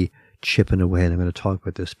daily chipping away, and I'm going to talk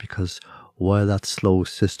about this because while that slow,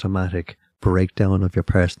 systematic breakdown of your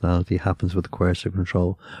personality happens with coercive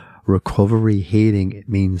control, recovery, healing, it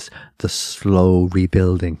means the slow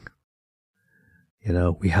rebuilding.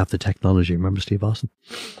 We have the technology. Remember Steve Austin?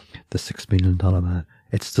 The $6 million man.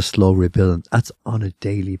 It's the slow rebuilding. That's on a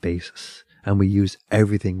daily basis. And we use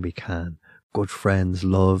everything we can. Good friends,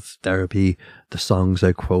 love, therapy, the songs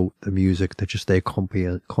I quote, the music, they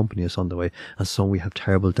accompany us on the way. And so we have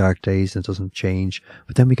terrible dark days and it doesn't change.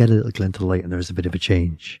 But then we get a little glint of light and there's a bit of a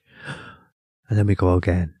change. And then we go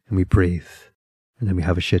again and we breathe. And then we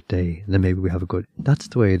have a shit day. And then maybe we have a good... That's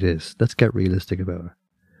the way it is. Let's get realistic about it.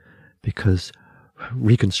 Because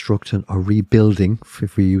reconstructing or rebuilding,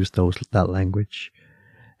 if we use that language,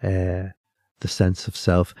 the sense of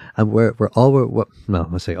self, and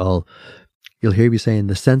I say all, you'll hear me saying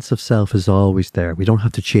the sense of self is always there. We don't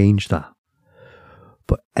have to change that.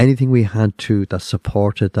 But anything we had to that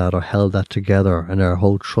supported that or held that together and our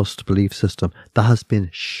whole trust belief system, that has been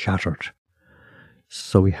shattered.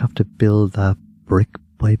 So we have to build that brick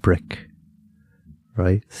by brick.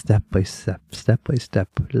 right? Step by step,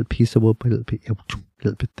 a little piece of wood by little bit,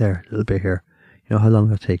 little bit there, a little bit here. You know how long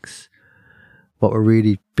that takes. What we're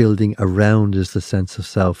really building around is the sense of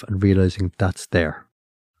self and realizing that's there,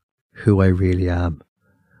 who I really am.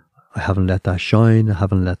 I haven't let that shine, I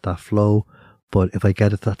haven't let that flow, but if I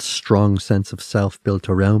get that strong sense of self built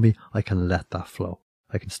around me, I can let that flow.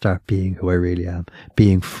 I can start being who I really am,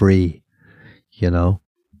 being free, you know.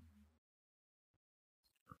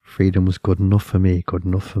 Freedom was good enough for me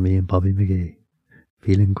and Bobby McGee.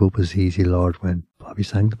 Feeling good was easy, Lord, when Bobby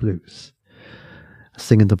sang the blues.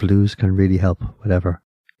 Singing the blues can really help, whatever,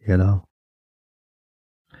 you know.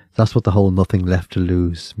 That's what the whole nothing left to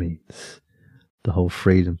lose means. The whole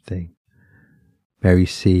freedom thing. Mary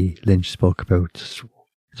C. Lynch spoke about,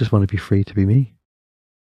 just want to be free to be me.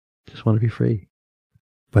 Just want to be free.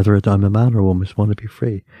 Whether I'm a man or a woman, just want to be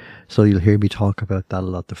free. So you'll hear me talk about that a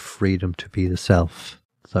lot, the freedom to be the self.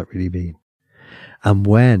 What does that really mean? And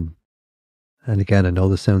when, and again, I know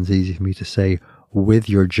this sounds easy for me to say, with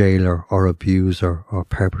your jailer or abuser or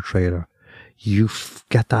perpetrator, you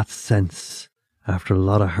get that sense after a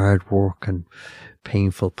lot of hard work and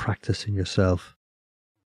painful practice in yourself.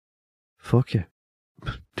 Fuck you.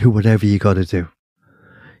 Do whatever you got to do.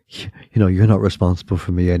 You know, you're not responsible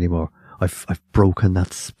for me anymore. I've broken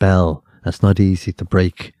that spell. That's not easy to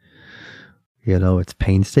break. You know, it's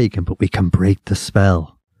painstaking, but we can break the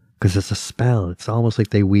spell. Because it's a spell. It's almost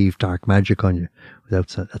like they weave dark magic on you.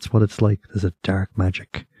 That's what it's like. There's a dark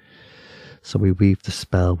magic. So we weave the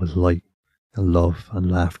spell with light and love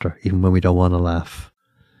and laughter, even when we don't want to laugh.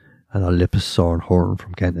 And our lip is sore and hurting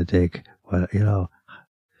from getting a dig. Well, you know,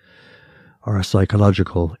 or our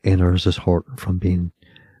psychological inners is hurting from being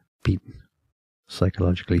beaten,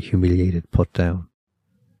 psychologically humiliated, put down,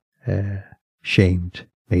 shamed,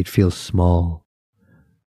 made feel small.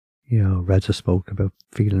 You know, Reza spoke about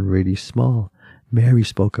feeling really small. Mary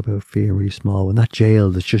spoke about feeling really small. When that jail,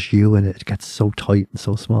 there's just you in it, it gets so tight and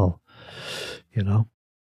so small. You know?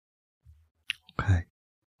 Okay.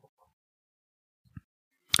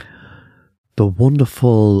 The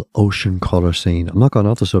wonderful ocean colour scene. I'm not going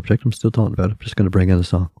off the subject, I'm still talking about it. I'm just going to bring in a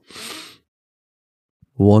song.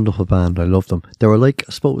 Wonderful band, I love them. They were like,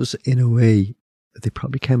 I suppose, in a way, they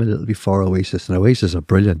probably came a little before Oasis, and Oasis are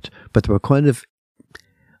brilliant, but they were kind of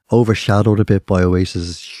overshadowed a bit by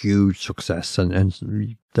Oasis's huge success, and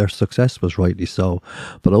their success was rightly so.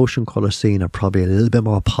 But Ocean Colour Scene are probably a little bit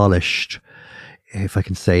more polished, if I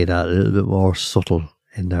can say that, a little bit more subtle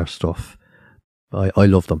in their stuff. I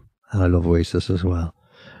love them, and I love Oasis as well.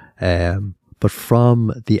 But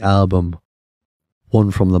from the album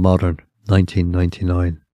One from the Modern,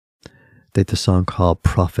 1999, they did a song called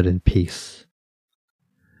Profit in Peace.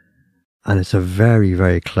 And it's a very,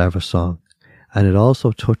 very clever song. And it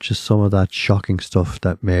also touches some of that shocking stuff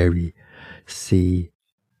that Mary C.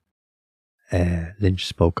 Lynch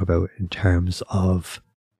spoke about in terms of,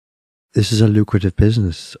 this is a lucrative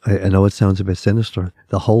business. I know it sounds a bit sinister.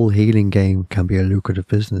 The whole healing game can be a lucrative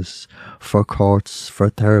business for courts, for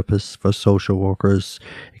therapists, for social workers.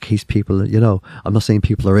 It keeps people, you know, I'm not saying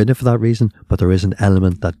people are in it for that reason, but there is an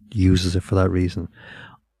element that uses it for that reason.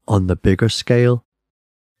 On the bigger scale,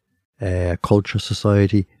 culture,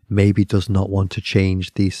 society maybe does not want to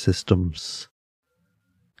change these systems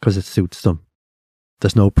because it suits them.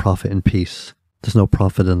 There's no profit in peace. There's no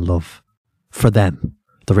profit in love for them.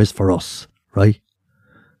 There is for us, right?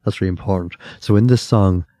 That's really important. So in this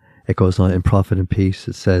song, it goes on, in Profit and Peace,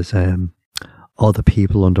 it says, all the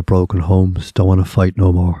people under broken homes don't want to fight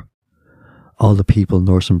no more. All the people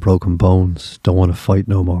nursing broken bones don't want to fight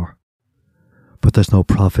no more. But there's no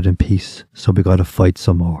profit in peace, so we got to fight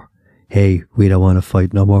some more. Hey, we don't want to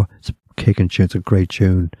fight no more. It's a kicking tune, it's a great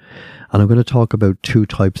tune. And I'm going to talk about two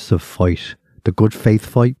types of fight. The good faith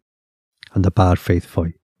fight and the bad faith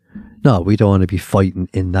fight. No, we don't want to be fighting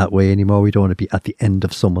in that way anymore. We don't want to be at the end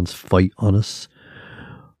of someone's fight on us.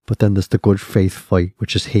 But then there's the good faith fight,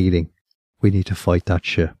 which is healing. We need to fight that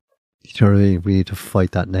shit. You know what I mean? We need to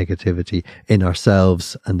fight that negativity in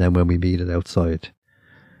ourselves and then when we meet it outside.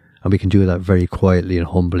 And we can do that very quietly and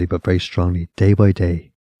humbly, but very strongly, day by day.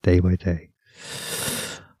 Day by day.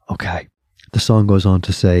 Okay. The song goes on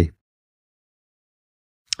to say,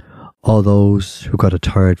 all those who got a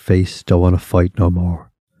tired face don't want to fight no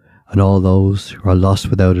more. And all those who are lost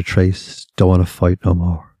without a trace don't want to fight no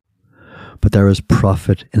more. But there is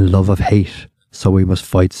profit in love of hate, so we must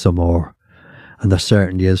fight some more. And there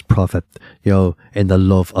certainly is profit, you know, in the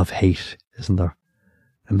love of hate, isn't there?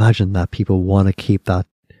 Imagine that people want to keep that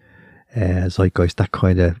zeitgeist, that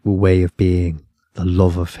kind of way of being. The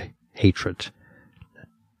love of hatred,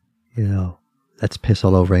 you know, let's piss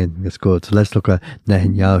all over anything that's good. So let's look at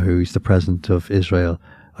Netanyahu. He's the president of Israel.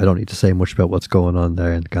 I don't need to say much about what's going on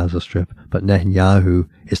there in the Gaza Strip, but Netanyahu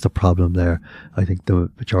is the problem there. I think the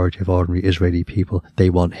majority of ordinary Israeli people, they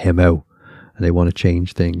want him out and they want to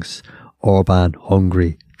change things. Orban,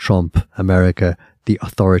 Hungary, Trump, America, the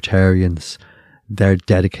authoritarians, they're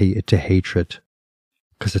dedicated to hatred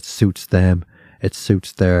because it suits them. It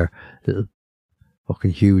suits their little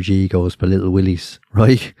fucking huge egos, but little willies,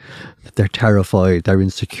 right? They're terrified. They're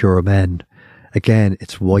insecure men. Again,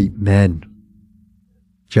 it's white men.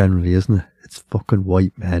 Generally, isn't it? It's fucking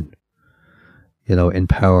white men, you know, in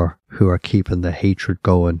power, who are keeping the hatred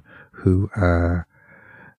going, who are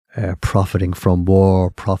profiting from war,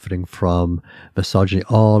 profiting from misogyny,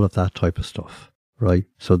 all of that type of stuff, right?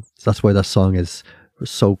 So that's why that song is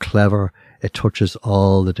so clever. It touches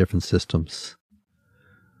all the different systems,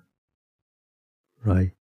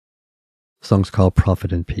 right? The song's called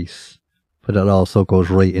Profit in Peace, but it also goes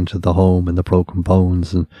right into the home and the broken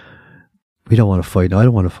bones, and we don't want to fight. No, I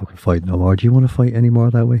don't want to fucking fight no more. Do you want to fight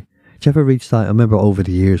anymore that way? Did you ever reach that? I remember over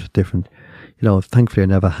the years with different, you know, thankfully I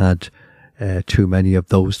never had too many of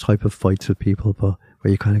those type of fights with people, but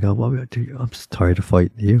where you kind of go, well, I'm just tired of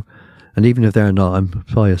fighting you. And even if they're not, I'm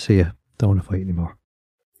sorry, I see you. Don't want to fight anymore.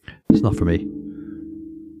 It's not for me.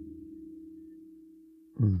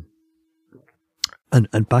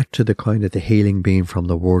 And back to the kind of the healing being from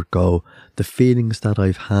the word go, the feelings that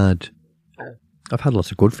I've had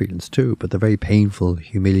lots of good feelings too, but the very painful,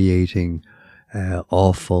 humiliating,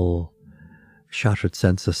 awful, shattered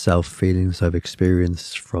sense of self feelings I've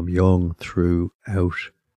experienced from young throughout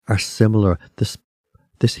are similar.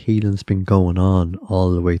 This healing's been going on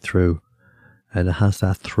all the way through, and it has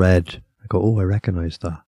that thread. I go, oh, I recognise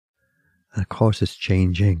that. And of course it's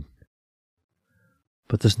changing.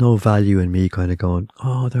 But there's no value in me kind of going,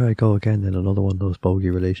 oh, there I go again in another one of those bogey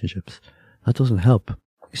relationships. That doesn't help.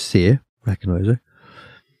 You see it, recognise it.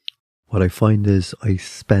 What I find is I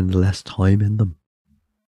spend less time in them.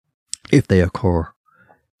 If they occur,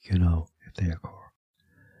 you know,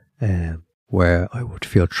 where I would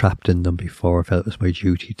feel trapped in them before. I felt it was my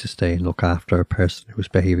duty to stay and look after a person who was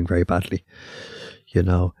behaving very badly. You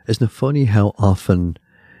know, isn't it funny how often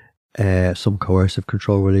some coercive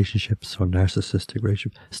control relationships or narcissistic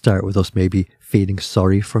relationships start with us maybe feeling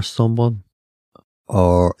sorry for someone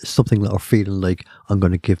or something, or feeling like I'm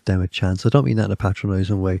going to give them a chance. I don't mean that in a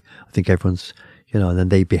patronizing way. I think everyone's, you know, and then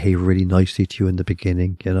they behave really nicely to you in the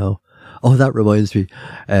beginning, you know. Oh, that reminds me,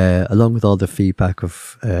 along with all the feedback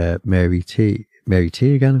of Mary T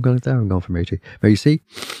again, I'm going for Mary T. Mary C,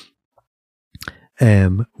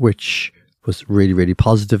 which was really, really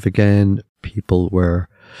positive again. People were,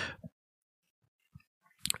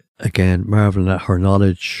 again, marveling at her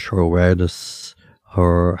knowledge, her awareness,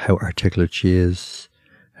 how articulate she is,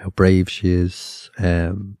 how brave she is,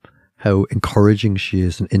 how encouraging she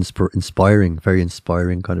is, and inspiring, very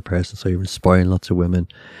inspiring kind of person. So you're inspiring lots of women.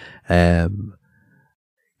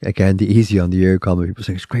 Again, the easy on the ear comment, people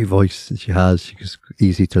say it's a great voice that she has. She's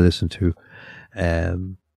easy to listen to,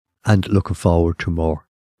 and looking forward to more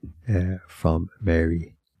from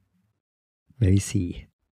Mary C.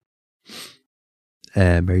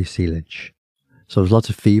 Mary C. Lynch. So there's lots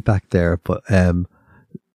of feedback there, but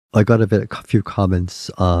I got a few comments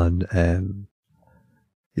on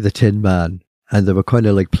the Tin Man, and they were kind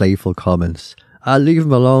of like playful comments. I'll leave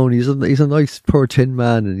him alone. He's a nice poor Tin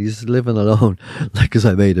Man, and he's living alone. Like as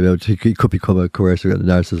I made him out, he could become a coercive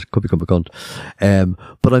narcissist, could become a cunt.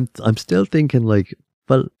 But I'm still thinking like,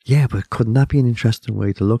 well, yeah, but couldn't that be an interesting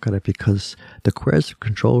way to look at it? Because the coercive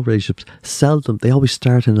control relationships seldom, they always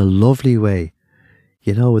start in a lovely way,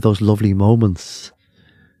 you know, with those lovely moments,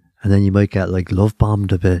 and then you might get like love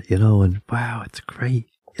bombed a bit, you know, and wow, it's great,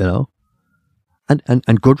 you know.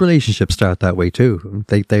 And good relationships start that way too.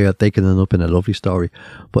 They can end up in a lovely story,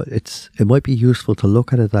 but it might be useful to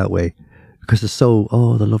look at it that way, because it's so,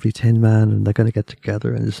 oh, the lovely Tin Man, and they're going to get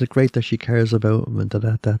together, and it's great that she cares about him, and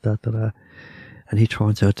da. And he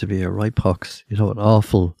turns out to be a right pox, you know, an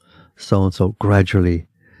awful so-and-so gradually,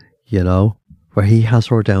 you know, where he has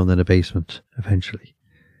her down in a basement eventually,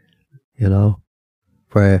 you know,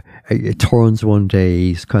 where it turns one day,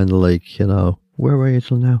 he's kind of like, you know, where were you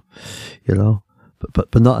till now, you know,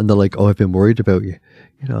 but not in the like, oh, I've been worried about you,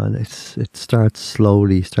 you know, and it starts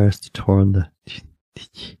to turn the,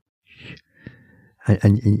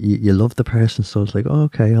 and you love the person, so it's like, oh,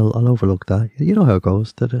 okay, I'll overlook that, you know how it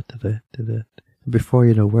goes, before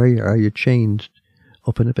you know where you are, you're chained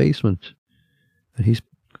up in a basement, and he's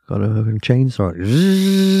got a chainsaw.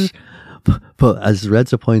 But as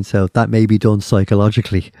Redza points out, that may be done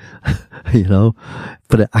psychologically, you know,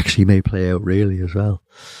 but it actually may play out really as well,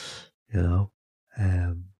 you know.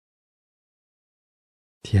 Yeah.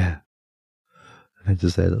 I meant to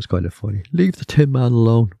say that was kind of funny. Leave the Tin Man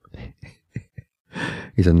alone.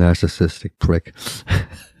 He's a narcissistic prick.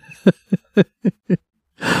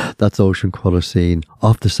 That's Ocean Colour Scene.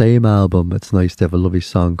 Off the same album, it's nice to have a lovely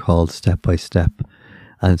song called Step by Step.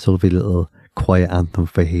 And it's a lovely little quiet anthem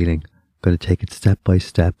for healing. Going to take it step by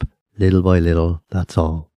step, little by little, that's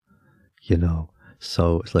all. You know.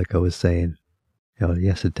 So it's like I was saying, you know,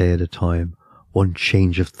 yes, a day at a time. One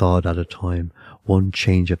change of thought at a time. One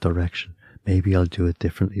change of direction. Maybe I'll do it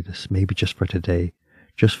differently. Maybe just for today.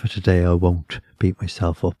 Just for today, I won't beat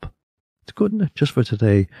myself up. It's good, isn't it? Just for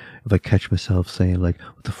today, if I catch myself saying like,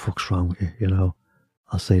 what the fuck's wrong with you? You know,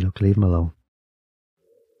 I'll say, look, leave him alone.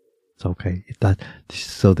 It's okay.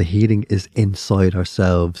 So the healing is inside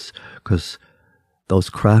ourselves, because those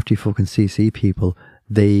crafty fucking CC people,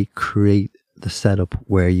 they create the setup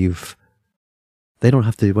where they don't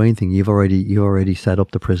have to do anything. You already set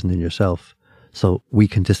up the prison in yourself. So we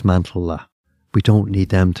can dismantle that. We don't need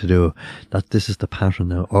them to do that. This is the pattern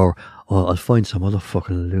now. Or I'll find some other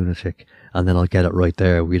fucking lunatic and then I'll get it right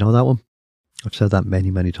there. You know that one? I've said that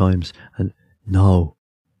many, many times. And no.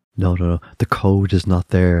 The code is not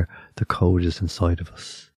there. The code is inside of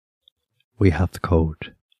us. We have the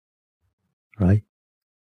code. Right?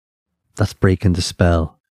 That's breaking the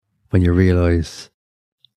spell. When you realize,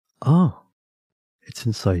 oh, it's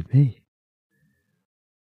inside me.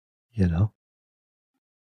 You know?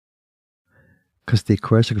 Because the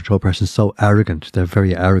coercive control person is so arrogant. They're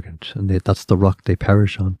very arrogant. And that's the rock they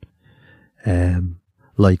perish on.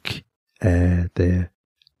 Like the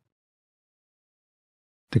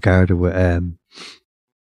Garda with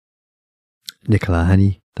Nicola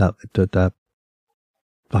Haney, that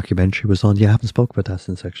documentary was on. Yeah, I haven't spoken about that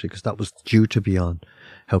since, actually, because that was due to be on.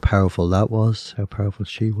 How powerful that was, how powerful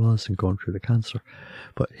she was, and going through the cancer.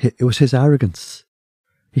 But it was his arrogance.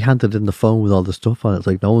 He handed in the phone with all the stuff on it. It's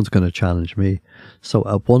like, no one's going to challenge me. So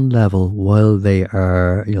at one level, while they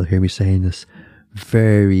are, you'll hear me saying this,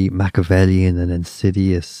 very Machiavellian and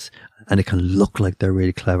insidious, and it can look like they're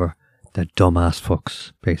really clever, they're dumbass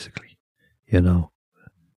fucks, basically. You know,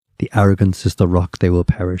 the arrogance is the rock they will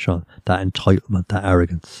perish on. That entitlement, that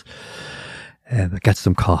arrogance, it gets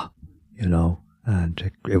them caught, you know,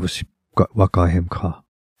 and it was what got him caught.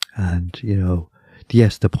 And, you know,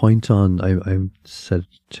 yes, the point on, I said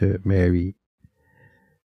to Mary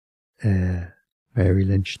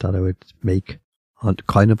Lynch that I would make on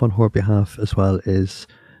kind of on her behalf as well, is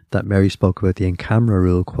that Mary spoke about the in-camera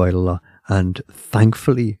rule quite a lot, and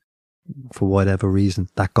thankfully, for whatever reason,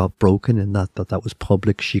 that got broken in that was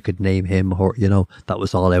public. She could name him, her, you know, that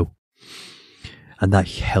was all out. And that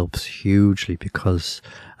helps hugely, because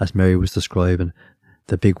as Mary was describing,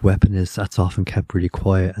 the big weapon is that's often kept really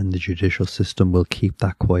quiet, and the judicial system will keep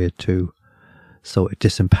that quiet too. So it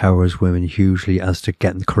disempowers women hugely as to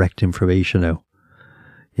getting the correct information out.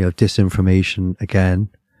 You know, disinformation, again,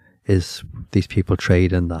 is these people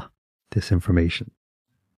trade in that disinformation,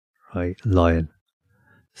 right? Lying.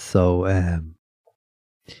 So,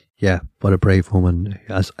 yeah, what a brave woman,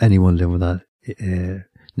 as anyone living with that,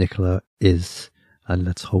 Nicola is, and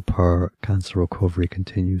let's hope her cancer recovery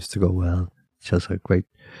continues to go well. She has a great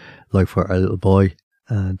life for her little boy,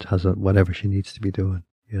 and has whatever she needs to be doing,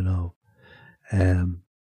 you know.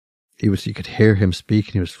 You could hear him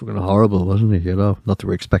speaking. He was fucking horrible, wasn't he? You know, not that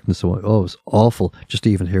we're expecting someone. Oh, it was awful. Just to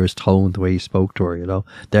even hear his tone, the way he spoke to her. You know,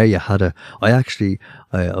 there you had I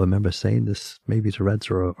remember saying this maybe to Reds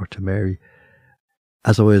or to Mary,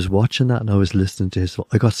 as I was watching that and I was listening to his.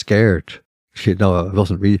 I got scared. No, I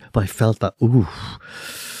wasn't really, but I felt that. Ooh,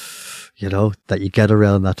 you know, that you get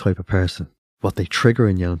around that type of person. What they trigger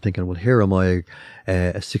in you. I'm thinking, well, here am I,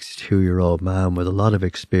 a 62-year-old man with a lot of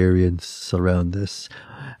experience around this.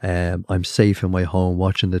 I'm safe in my home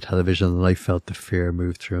watching the television, and I felt the fear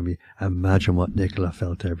move through me. Imagine what Nicola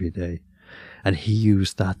felt every day. And he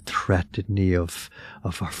used that threat, didn't he, of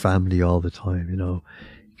our family all the time, you know.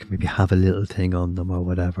 You can maybe have a little thing on them or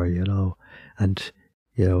whatever, you know. And,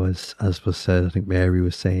 you know, as was said, I think Mary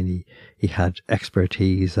was saying he had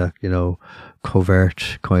expertise at, you know,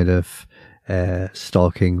 covert kind of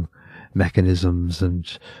stalking mechanisms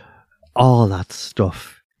and all that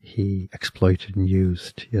stuff he exploited and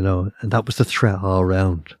used, you know, and that was the threat all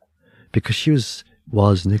around, because she was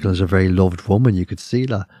Nicola's a very loved woman. You could see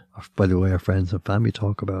that by the way her friends and family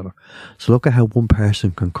talk about her. So look at how one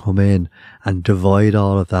person can come in and divide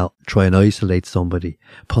all of that, try and isolate somebody,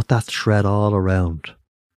 put that threat all around,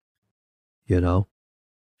 you know.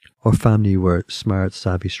 Our family were smart,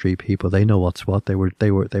 savvy street people. They know what's what. They were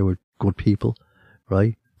good people,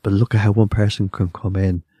 right? But look at how one person can come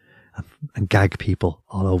in and gag people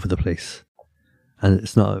all over the place, And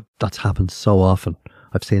it's not, that's happened so often.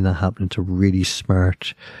 I've seen that happen to really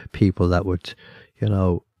smart people that would, you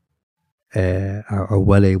know, are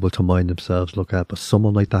well able to mind themselves, look at, but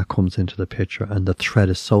someone like that comes into the picture and the threat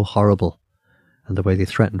is so horrible, and the way they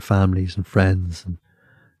threaten families and friends, and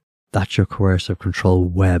that's your coercive control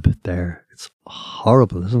web there. It's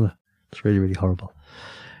horrible, isn't it? It's really, really horrible.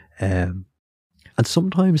 And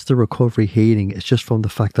sometimes the recovery healing is just from the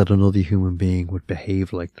fact that another human being would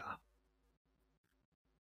behave like that.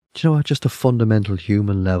 Do you know what? Just a fundamental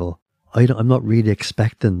human level. I'm not really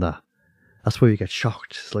expecting that. That's where you get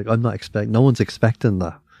shocked. It's like, no one's expecting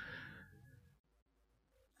that.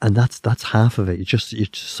 And that's half of it. You're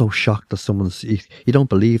just so shocked that you don't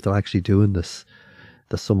believe they're actually doing this,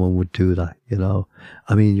 that someone would do that, you know?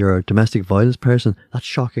 I mean, you're a domestic violence person, that's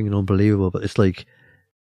shocking and unbelievable, but it's like,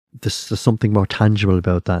 there's something more tangible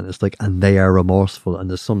about that. And it's like, and they are remorseful, and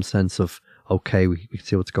there's some sense of, okay, we can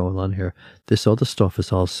see what's going on here. This other stuff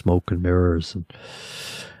is all smoke and mirrors, and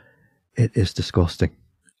it is disgusting.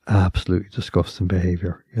 Absolutely disgusting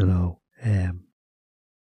behavior, you know.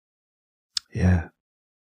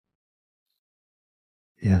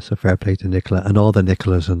 So fair play to Nicola and all the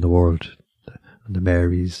Nicolas in the world, and the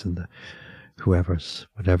Marys and the whoever's,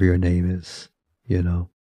 whatever your name is, you know.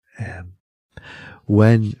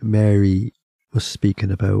 When Mary was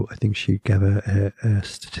speaking about, I think she gave a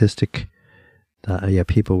statistic that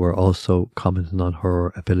people were also commenting on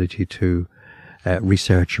her ability to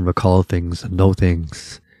research and recall things and know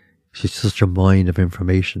things. She's such a mine of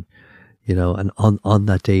information, you know, and on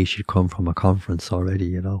that day she'd come from a conference already,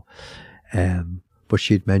 you know. But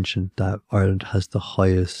she'd mentioned that Ireland has the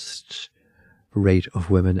highest rate of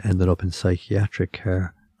women ended up in psychiatric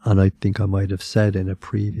care. And I think I might have said in a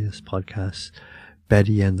previous podcast,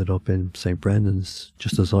 Betty ended up in St. Brendan's in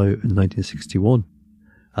 1961.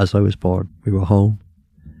 As I was born, we were home.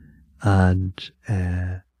 And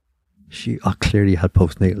she clearly had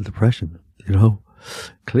postnatal depression, you know,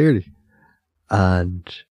 clearly. And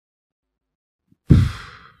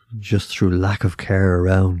just through lack of care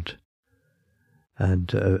around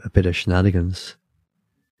and a bit of shenanigans,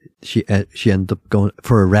 she ended up going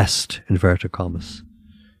for a rest, inverted commas.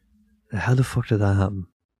 How the fuck did that happen?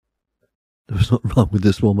 There was nothing wrong with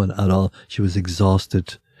this woman at all. She was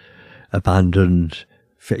exhausted, abandoned,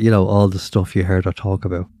 you know, all the stuff you heard her talk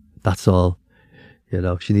about. That's all. You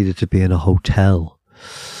know, she needed to be in a hotel,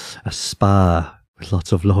 a spa with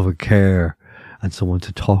lots of love and care and someone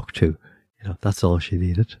to talk to. You know, that's all she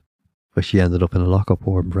needed. But she ended up in a lockup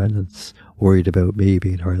ward in Brendan's, worried about me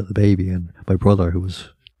being her little baby and my brother,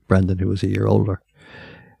 Brendan, who was a year older.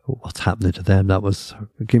 What's happening to them?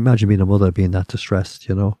 Can you imagine being a mother being that distressed,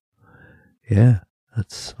 you know? Yeah,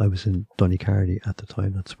 I was in Donecarney at the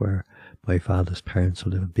time. That's where my father's parents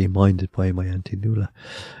were living, being minded by my auntie Nuala.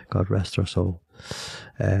 God rest her soul.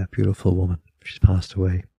 Beautiful woman. She's passed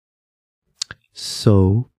away.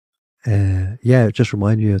 So, it just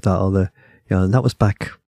reminded me of that, all the, you know, and that was back,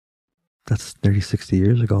 that's nearly 60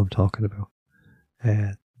 years ago I'm talking about.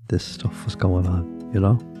 This stuff was going on, you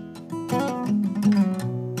know?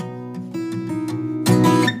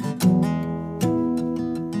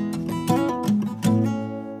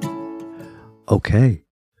 Okay,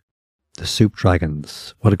 the Soup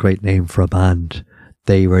Dragons. What a great name for a band.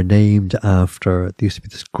 They were named after, there used to be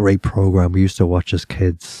this great program we used to watch as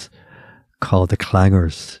kids called The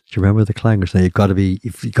Clangers. Do you remember The Clangers? Now you've got to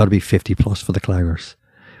be 50 plus for The Clangers.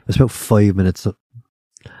 It was about 5 minutes, and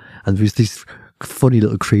there was these funny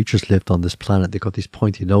little creatures lived on this planet. They got these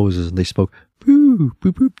pointy noses and they spoke boo,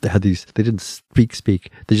 boop, boop. They didn't speak.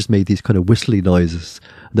 They just made these kind of whistly noises.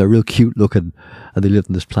 They're real cute looking, and they lived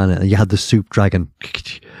on this planet. And you had the soup dragon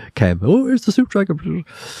came. Oh, here's the soup dragon.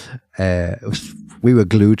 We were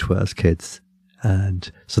glued to it as kids.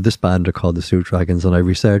 And so this band are called the Soup Dragons, and I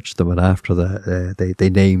researched them, and after that, they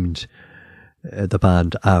named the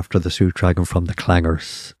band after the Soup Dragon from the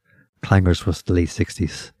Clangers. Clangers was the late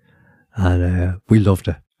 60s. And we loved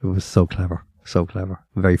it. It was so clever,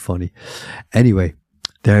 very funny. Anyway,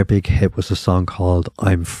 their big hit was a song called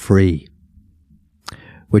I'm Free,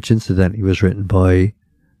 which incidentally was written by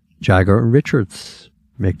Jagger and Richards,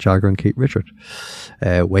 Mick Jagger and Keith Richards,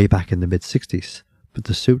 way back in the mid-60s. But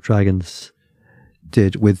the Soup Dragons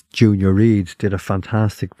with Junior Reid, did a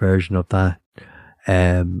fantastic version of that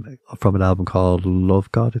from an album called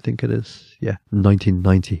Love God, I think it is. Yeah,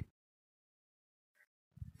 1990.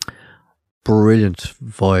 Brilliant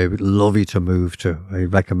vibe, lovely to move to. I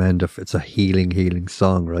recommend if it's a healing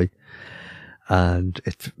song, right? And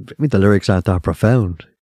the lyrics aren't that profound.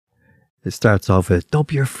 It starts off with, don't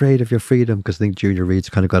be afraid of your freedom, because I think Junior Reid's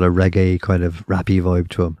kind of got a reggae kind of rappy vibe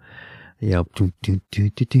to him. You know,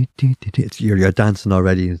 you're dancing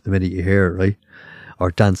already the minute you hear it, right?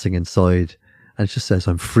 Or dancing inside. And it just says,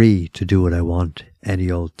 I'm free to do what I want any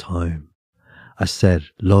old time. I said,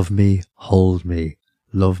 love me, hold me,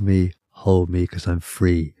 because I'm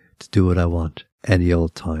free to do what I want any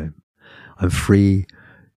old time. I'm free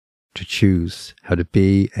to choose how to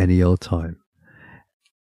be any old time.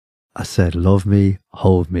 I said, love me,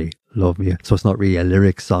 hold me, love me. So it's not really a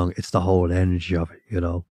lyric song, it's the whole energy of it, you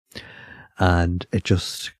know. And it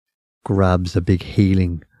just grabs a big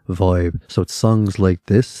healing vibe. So it's songs like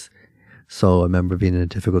this. So I remember being in a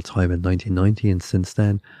difficult time in 1990, and since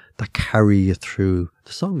then, that carry you through.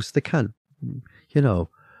 The songs, they can't, you know,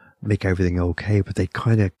 make everything okay, but they're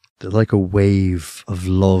like a wave of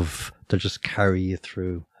love that just carry you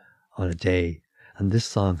through on a day. And this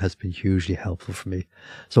song has been hugely helpful for me.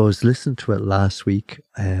 So I was listening to it last week.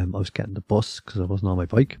 I was getting the bus because I wasn't on my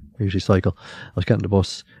bike. I usually cycle. I was getting the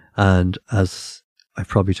bus, and as I've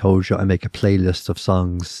probably told you, I make a playlist of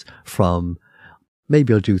songs from,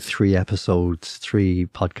 maybe I'll do 3 episodes, 3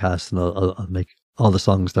 podcasts, and I'll make all the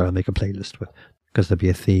songs there. I'll make a playlist with, because there'll be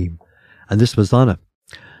a theme. And this was on it.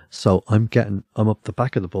 So I'm up the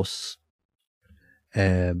back of the bus.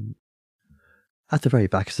 At the very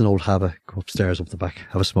back, it's an old habit. Go upstairs, up the back,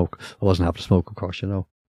 have a smoke. I wasn't having to smoke, of course, you know.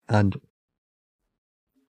 And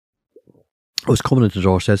I was coming into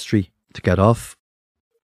Dorset Street to get off,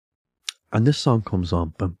 and this song comes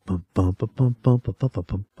on. Bum, bum, bum, bum, bum, bum, bum, bum,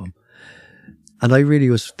 bum, bum. And I really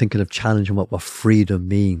was thinking of challenging what freedom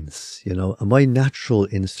means, you know. And my natural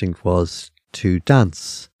instinct was to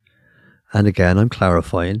dance. And again, I'm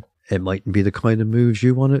clarifying, it mightn't be the kind of moves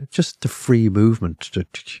you want to, just the free movement.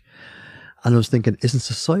 And I was thinking, isn't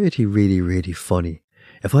society really, really funny?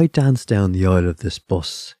 If I dance down the aisle of this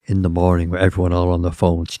bus in the morning with everyone all on their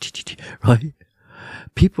phones, right?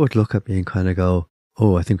 People would look at me and kind of go,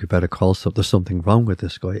 oh, I think we better call something. There's something wrong with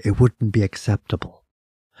this guy. It wouldn't be acceptable.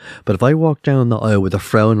 But if I walked down the aisle with a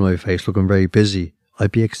frown on my face, looking very busy,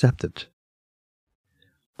 I'd be accepted.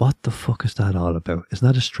 What the fuck is that all about? Isn't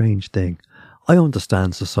that a strange thing? I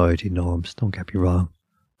understand society norms, don't get me wrong.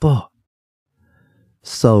 But,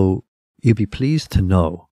 so, you'd be pleased to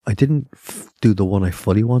know I didn't do the one I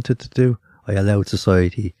fully wanted to do. I allowed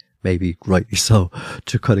society, maybe rightly so,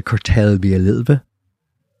 to kind of curtail me a little bit.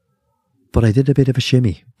 But I did a bit of a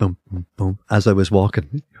shimmy, boom, boom, boom, as I was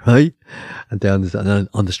walking, right? And and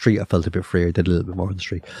on the street, I felt a bit freer. I did a little bit more on the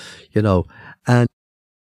street, you know. And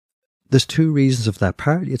there's 2 reasons of that.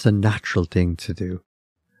 Partly, it's a natural thing to do.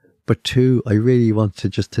 But 2, I really want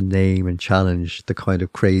to name and challenge the kind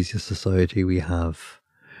of crazy society we have,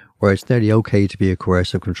 where it's nearly okay to be a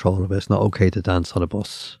coercive controller, but it's not okay to dance on a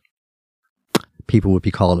bus. People would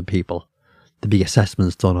be calling people. There'd be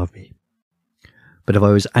assessments done of me. But if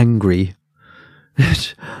I was angry,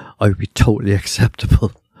 I would be totally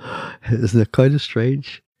acceptable. Isn't it kind of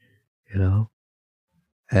strange? You know?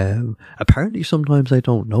 Apparently sometimes I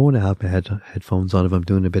don't know when I have my headphones on if I'm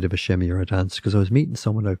doing a bit of a shimmy or a dance, because I was meeting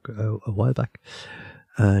someone a while back,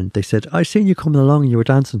 and they said, I seen you coming along and you were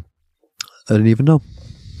dancing. I didn't even know.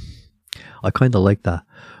 I kind of like that.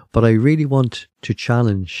 But I really want to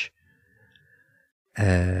challenge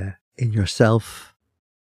in yourself.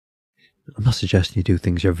 I'm not suggesting you do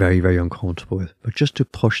things you're very, very uncomfortable with, but just to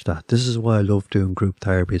push that. This is why I love doing group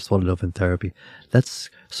therapy. It's what I love in therapy.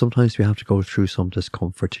 Sometimes we have to go through some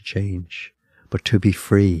discomfort to change, but to be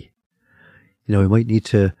free. You know, we might need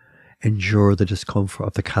to endure the discomfort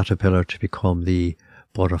of the caterpillar to become the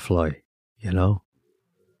butterfly, you know?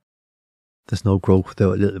 There's no growth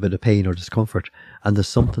without a little bit of pain or discomfort. And there's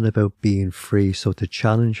something about being free. So to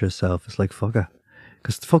challenge yourself, it's like, fuck it.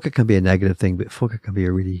 Because fuck it can be a negative thing, but fuck it can be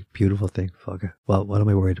a really beautiful thing. Fuck it. Well, what am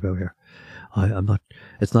I worried about here?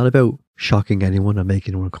 It's not about shocking anyone and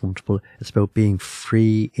making anyone uncomfortable. It's about being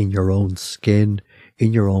free in your own skin,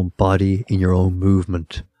 in your own body, in your own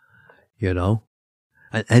movement, you know?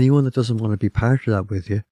 And anyone that doesn't want to be part of that with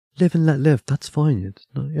you, live and let live. That's fine. It's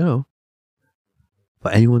not, you know.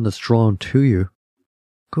 But anyone that's drawn to you,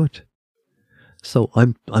 good. So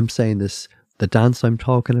I'm saying this, the dance I'm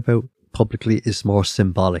talking about publicly is more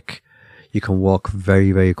symbolic. You can walk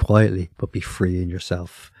very, very quietly, but be free in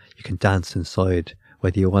yourself. You can dance inside.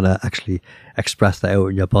 Whether you want to actually express that out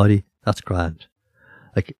in your body, that's grand.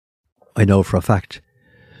 Like, I know for a fact,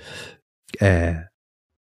 if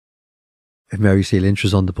Mary C. Lynch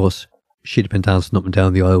was on the bus, she'd have been dancing up and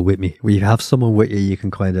down the aisle with me. When you have someone with you, you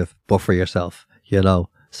can kind of buffer yourself, you know,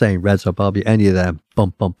 saying Reds or Bobby, any of them,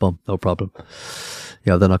 bump, bump, bump, no problem.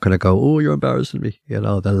 You know, they're not going to go, oh, you're embarrassing me. You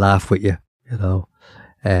know, they'll laugh with you, you know,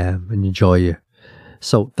 and enjoy you.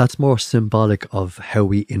 So that's more symbolic of how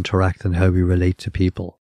we interact and how we relate to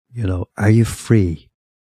people, You know, are you free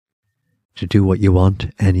to do what you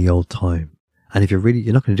want any old time? And if you're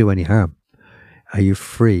not going to do any harm. Are you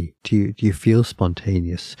free? Do you feel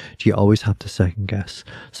spontaneous? Do you always have to second guess?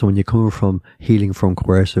 So when you're coming from healing from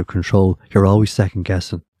coercive control, you're always second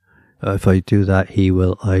guessing. If I do that, he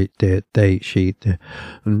will, I, they, she,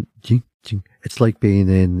 it's like being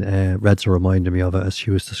in, Red's reminded me of it as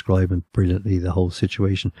she was describing brilliantly the whole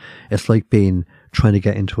situation. It's like trying to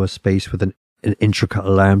get into a space with an intricate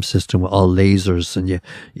alarm system with all lasers, and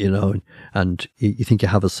you know, and you think you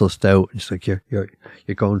have it sussed out. It's like you're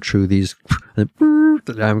going through these, and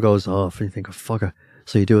the alarm goes off, and you think, oh, fuck it.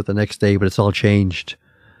 So you do it the next day, but it's all changed.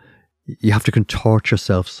 You have to contort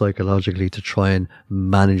yourself psychologically to try and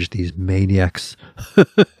manage these maniacs,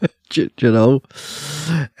 you know.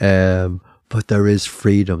 But there is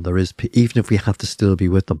freedom. There is, even if we have to still be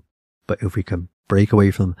with them, but if we can break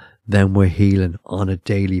away from them, then we're healing on a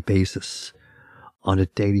daily basis. On a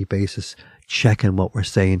daily basis, checking what we're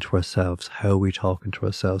saying to ourselves, how we're talking to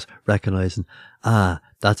ourselves, recognizing,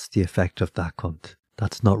 that's the effect of that cunt.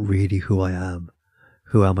 That's not really who I am.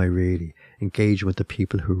 Who am I really? Engage with the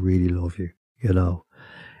people who really love you, you know.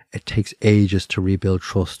 It takes ages to rebuild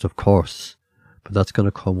trust, of course, but that's going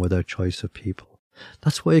to come with our choice of people.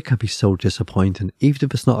 That's why it can be so disappointing, even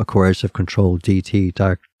if it's not a coercive control, DT,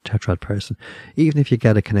 dark tetrad person. Even if you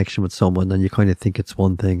get a connection with someone and you kind of think it's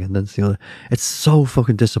one thing and then it's the other, it's so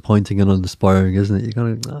fucking disappointing and uninspiring, isn't it? You're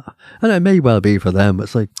kind of, and it may well be for them, but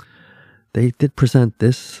it's like, they did present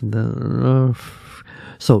this. And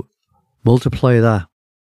so multiply that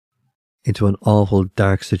into an awful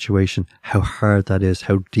dark situation, how hard that is,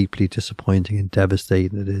 how deeply disappointing and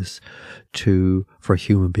devastating it is for a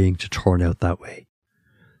human being to turn out that way.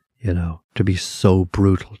 You know, to be so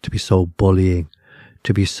brutal, to be so bullying,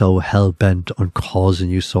 to be so hell-bent on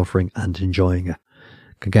causing you suffering and enjoying it.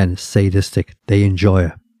 Again, it's sadistic. They enjoy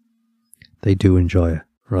it. They do enjoy it,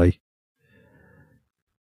 right?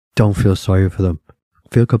 Don't feel sorry for them.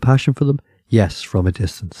 Feel compassion for them? Yes, from a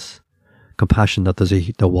distance. Compassion that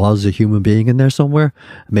there was a human being in there somewhere.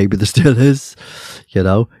 Maybe there still is. You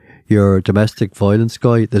know, your domestic violence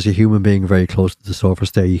guy, there's a human being very close to the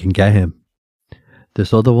surface there. You can get him.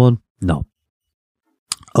 This other one, no.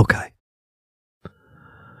 Okay.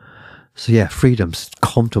 So yeah, freedom's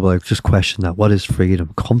comfortable. I've just questioned that. What is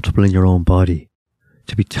freedom? Comfortable in your own body.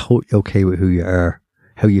 To be totally okay with who you are,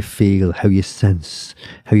 how you feel, how you sense,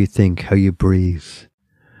 how you think, how you breathe.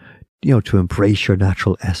 You know, to embrace your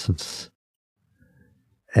natural essence.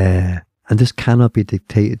 And this cannot be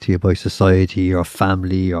dictated to you by society or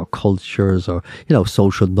family or cultures or, you know,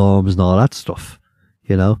 social norms and all that stuff.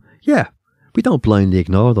 You know? Yeah, we don't blindly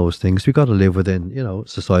ignore those things. We got to live within, you know,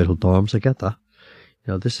 societal norms. I get that.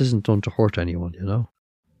 You know, this isn't done to hurt anyone, you know.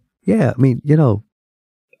 Yeah, I mean, you know,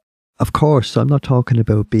 of course, I'm not talking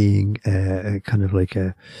about being kind of like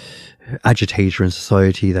a agitator in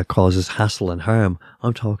society that causes hassle and harm.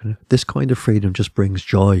 I'm talking, this kind of freedom just brings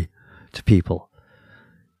joy to people.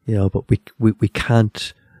 You know, but we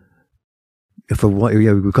can't, if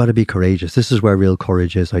we've got to be courageous. This is where real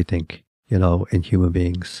courage is, I think, you know, in human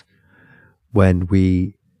beings. When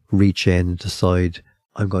we reach in and decide,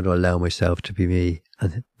 I'm going to allow myself to be me,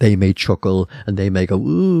 and they may chuckle and they may go,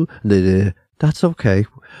 ooh, and that's okay.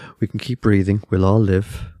 We can keep breathing. We'll all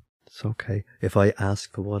live. It's okay. If I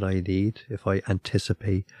ask for what I need, if I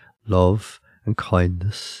anticipate love and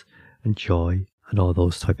kindness and joy and all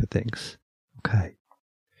those type of things. Okay.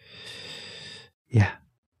 Yeah.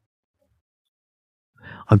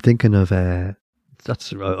 I'm thinking of, I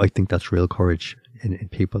think that's real courage in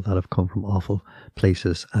people that have come from awful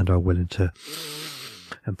places and are willing to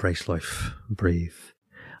embrace life and breathe.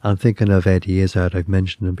 I'm thinking of Eddie Izzard. I've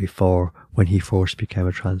mentioned him before, when he first became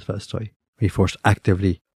a transvestite. When he first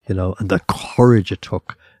actively, you know, and the courage it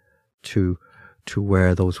took to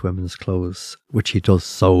wear those women's clothes, which he does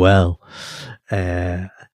so well.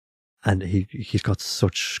 And he's got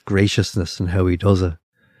such graciousness in how he does it.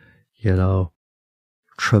 You know,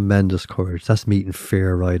 tremendous courage. That's meeting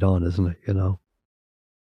fear right on, isn't it? You know?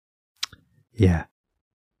 Yeah.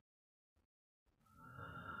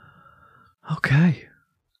 Okay.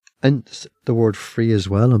 And the word free as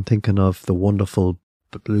well. I'm thinking of the wonderful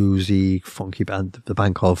bluesy, funky band, the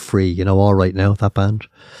band called Free. You know, All Right Now, that band.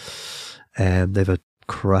 They've a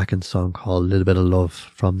cracking song called Little Bit of Love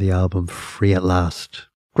from the album Free at Last.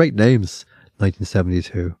 Great names,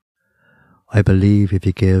 1972. I believe if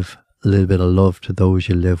you give a little bit of love to those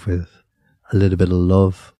you live with, a little bit of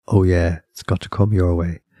love, oh yeah, it's got to come your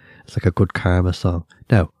way. It's like a good karma song.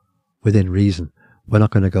 Now, within reason, we're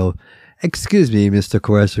not going to go, excuse me, Mr.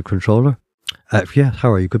 Coercive Controller, Yeah,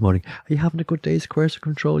 how are you? Good morning. Are you having a good day's coercive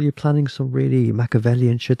control? Are you planning some really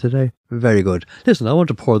Machiavellian shit today? Very good. Listen, I want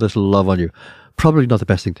to pour this love on you. Probably not the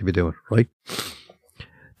best thing to be doing, right?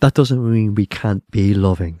 That doesn't mean we can't be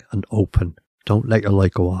loving and open. Don't let your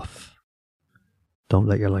light go off. Don't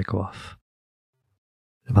let your light go off.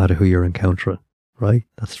 No matter who you're encountering, right?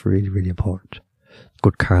 That's really, really important.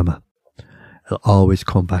 Good karma. It'll always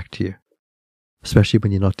come back to you. Especially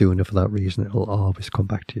when you're not doing it for that reason, it'll always come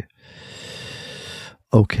back to you.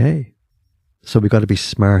 Okay. So we got to be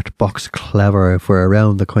smart, box clever. If we're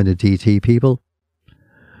around the kind of DT people,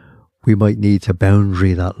 we might need to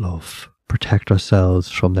boundary that love. Protect ourselves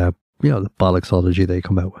from their, the bollocksology they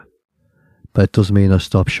come out with. But it doesn't mean I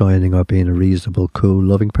stop shining or being a reasonable, cool,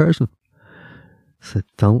 loving person. So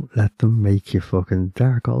don't let them make you fucking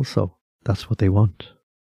dark also. That's what they want.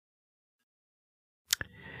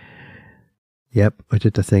 Yep, I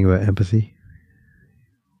did the thing about empathy.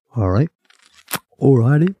 Alright.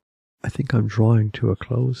 Alrighty. I think I'm drawing to a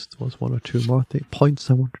close. There was one or two more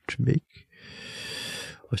points I wanted to make.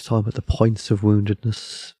 I was talking about the points of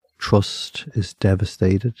woundedness. Trust is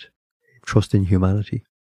devastated. Trust in humanity.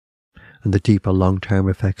 And the deeper long-term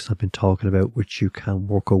effects I've been talking about, which you can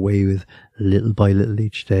work away with little by little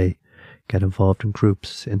each day. Get involved in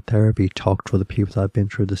groups, in therapy, talk to other people that have been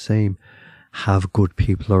through the same. Have good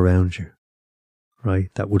people around you,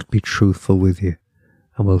 right? That will be truthful with you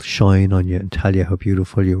and will shine on you and tell you how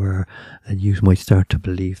beautiful you are. And you might start to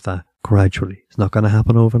believe that gradually. It's not going to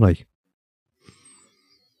happen overnight.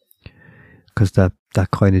 Because that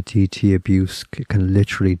kind of DT abuse can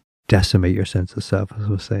literally decimate your sense of self, as I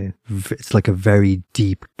was saying. It's like a very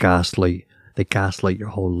deep gaslight. They gaslight your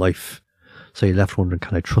whole life. So you're left wondering,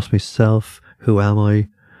 can I trust myself? Who am I?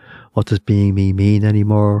 What does being me mean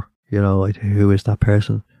anymore? Who is that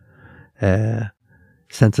person?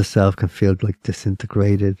 Sense of self can feel like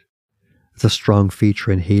disintegrated. It's a strong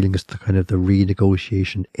feature in healing. It's the kind of the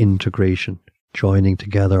renegotiation, integration, joining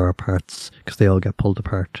together our parts because they all get pulled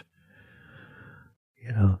apart.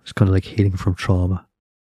 It's kind of like healing from trauma.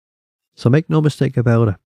 So make no mistake about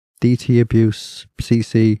it. DT abuse,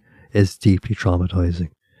 CC, is deeply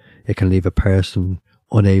traumatizing. It can leave a person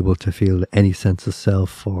unable to feel any sense of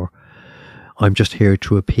self, or I'm just here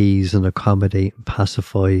to appease and accommodate and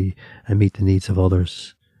pacify and meet the needs of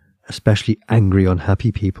others. Especially angry,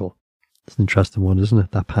 unhappy people. It's an interesting one, isn't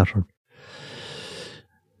it? That pattern.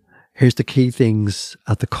 Here's the key things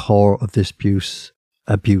at the core of this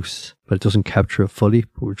abuse, but it doesn't capture it fully.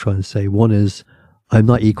 But we're trying to say, one is, I'm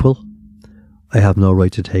not equal. I have no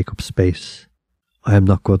right to take up space. I am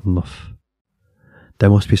not good enough. There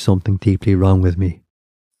must be something deeply wrong with me.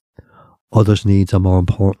 Others' needs are more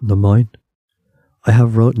important than mine. I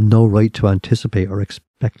have no right to anticipate or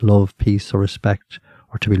expect love, peace, or respect,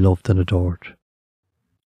 or to be loved and adored.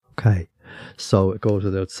 Okay, so it goes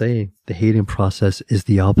without saying, the healing process is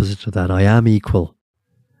the opposite of that. I am equal.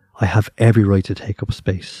 I have every right to take up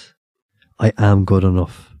space. I am good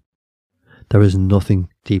enough. There is nothing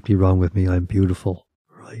deeply wrong with me. I'm beautiful,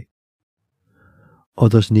 right?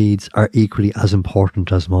 Others' needs are equally as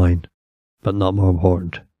important as mine, but not more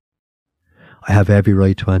important. I have every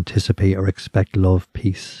right to anticipate or expect love,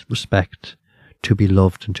 peace, respect, to be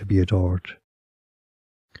loved and to be adored.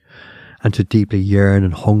 And to deeply yearn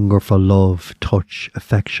and hunger for love, touch,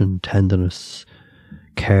 affection, tenderness,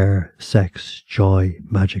 care, sex, joy,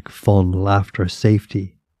 magic, fun, laughter,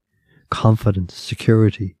 safety, confidence,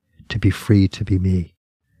 security, to be free to be me.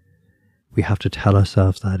 We have to tell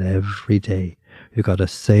ourselves that every day. We've got to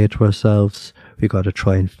say it to ourselves. We've got to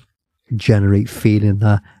try and generate feeling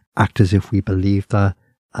that, act as if we believe that,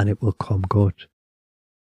 and it will come good.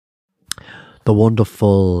 The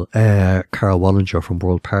wonderful Carl Wallinger from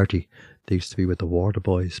World Party, they used to be with the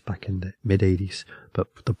Waterboys back in the mid-80s, but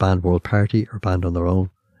the band World Party are a band on their own.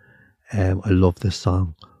 I love this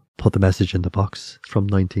song, Put the Message in the Box. It's from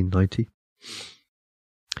 1990.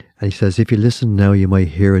 And he says, if you listen now, you might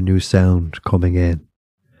hear a new sound coming in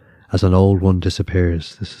as an old one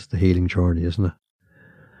disappears. This is the healing journey, isn't it?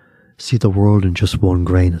 See the world in just one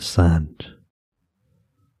grain of sand.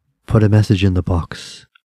 Put a message in the box.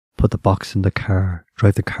 Put the box in the car.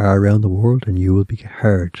 Drive the car around the world and you will be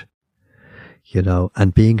heard.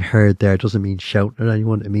 And being heard there doesn't mean shouting at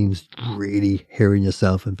anyone. It means really hearing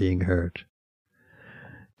yourself and being heard.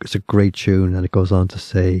 It's a great tune, and it goes on to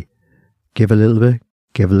say, give a little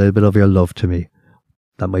bit of your love to me.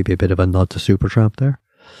 That might be a bit of a nod to Supertramp there.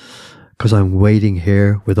 Because I'm waiting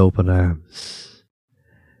here with open arms.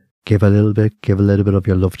 Give a little bit of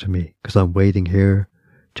your love to me. Because I'm waiting here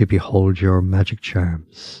to behold your magic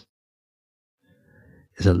charms.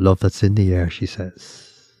 Is it love that's in the air, she says.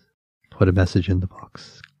 Put a message in the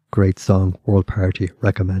box. Great song, World Party,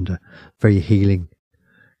 recommend it. Very healing,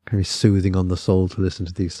 kind of soothing on the soul to listen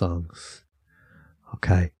to these songs.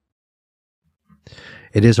 Okay.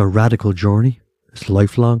 It is a radical journey. It's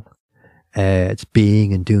lifelong. It's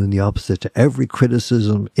being and doing the opposite to every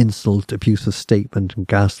criticism, insult, abusive statement and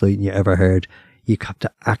gaslighting you ever heard. You have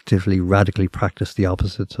to actively, radically practice the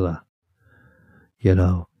opposite to that. You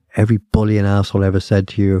know, every bullying asshole ever said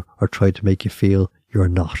to you or tried to make you feel you're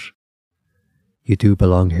not. You do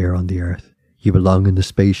belong here on the earth. You belong in the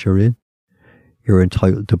space you're in. You're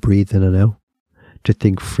entitled to breathe in and out, to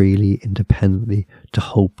think freely, independently, to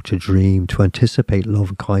hope, to dream, to anticipate love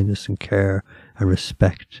and kindness and care and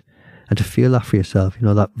respect, and to feel that for yourself. You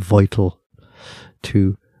know, that vital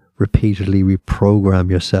to repeatedly reprogram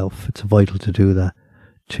yourself. It's vital to do that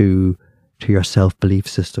to your self-belief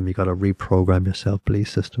system. You got to reprogram your self-belief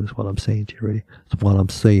system is what I'm saying to you, really. That's what I'm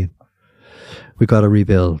saying. We got to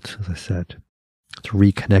rebuild, as I said, to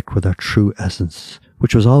reconnect with our true essence,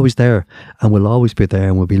 which was always there and will always be there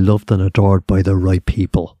and will be loved and adored by the right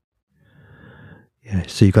people. Yeah,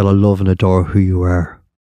 so you got to love and adore who you are.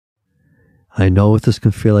 I know this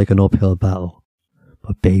can feel like an uphill battle,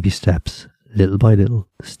 but baby steps, little by little,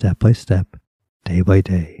 step by step, day by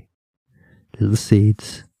day, little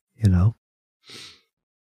seeds, you know.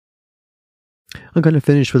 I'm going to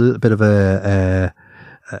finish with a little bit of a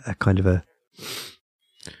kind of a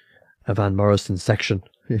Van Morrison section,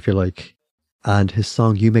 if you like, and his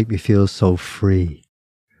song "You Make Me Feel So Free"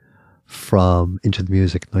 from Into the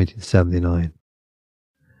Music 1979.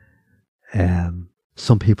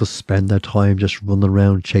 Some people spend their time just running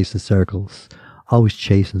around chasing circles, always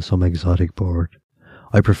chasing some exotic bird.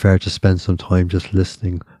 I prefer to spend some time just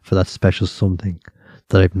listening for that special something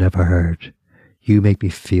that I've never heard. You make me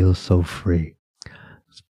feel so free.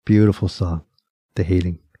 It's a beautiful song, The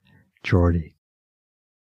Healing, Geordie.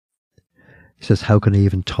 He says, how can I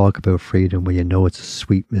even talk about freedom when you know it's a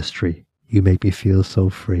sweet mystery? You make me feel so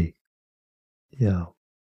free. Yeah.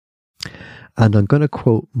 And I'm going to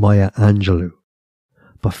quote Maya Angelou.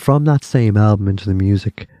 But from that same album, Into the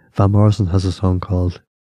Music, Van Morrison has a song called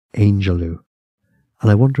Angelou.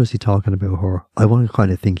 And I wonder, is he talking about her? I want to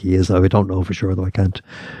kind of think he is. I don't know for sure, though I can't,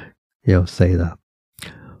 say that.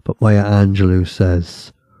 But Maya Angelou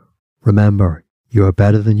says, remember, you are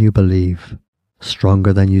better than you believe,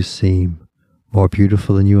 stronger than you seem, more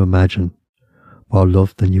beautiful than you imagine, more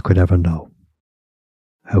loved than you could ever know.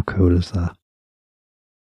 How cool is that?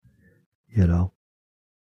 You know?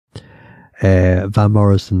 Van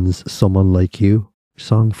Morrison's Someone Like You,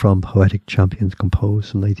 song from Poetic Champions,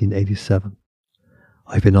 composed in 1987.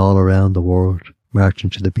 I've been all around the world, marching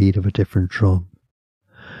to the beat of a different drum.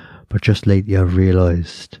 But just lately I've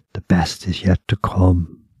realised the best is yet to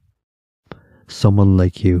come. Someone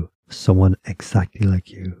like you, someone exactly like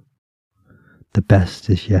you. The best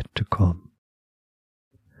is yet to come.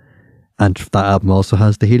 And that album also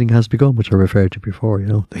has The Healing Has Begun, which I referred to before,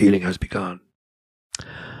 The Healing Has Begun.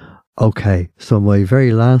 Okay, so my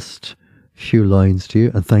very last few lines to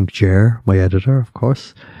you, and thank Jer, my editor, of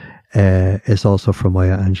course, is also from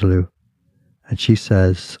Maya Angelou. And she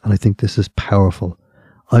says, and I think this is powerful,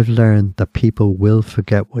 I've learned that people will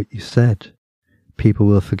forget what you said. People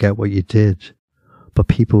will forget what you did. But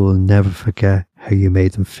people will never forget how you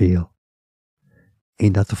made them feel.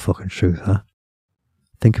 Ain't that the fucking truth, huh?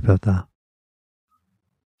 Think about that.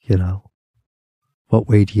 What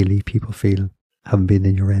way do you leave people feeling? Haven't been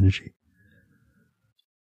in your energy.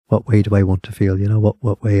 What way do I want to feel?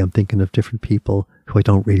 What way I'm thinking of different people who I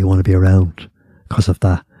don't really want to be around because of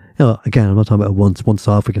that. Again, I'm not talking about once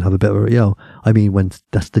off we can have a bit of, I mean when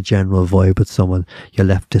that's the general vibe with someone, you're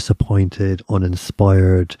left disappointed,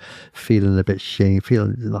 uninspired, feeling a bit shame,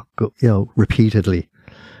 feeling not good, repeatedly,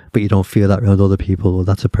 but you don't feel that around other people. Well,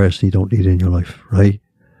 that's a person you don't need in your life, right?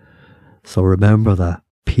 So remember that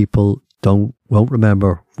people won't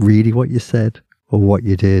remember really what you said or what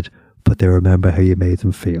you did, but they remember how you made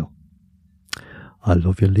them feel. I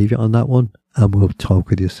love you. Leave you on that one, and we'll talk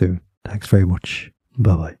with you soon. Thanks very much.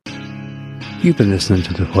 Bye-bye. You've been listening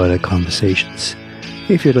to The Twilight Conversations.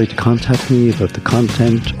 If you'd like to contact me about the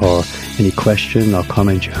content or any question or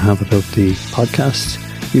comment you have about the podcast,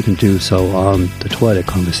 you can do so on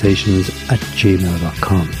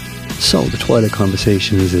thetwilightconversations@gmail.com. So, The Twilight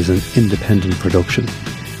Conversations is an independent production.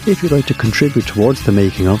 If you'd like to contribute towards the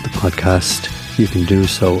making of the podcast, you can do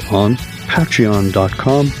so on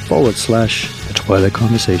patreon.com/The Twilight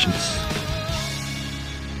Conversations.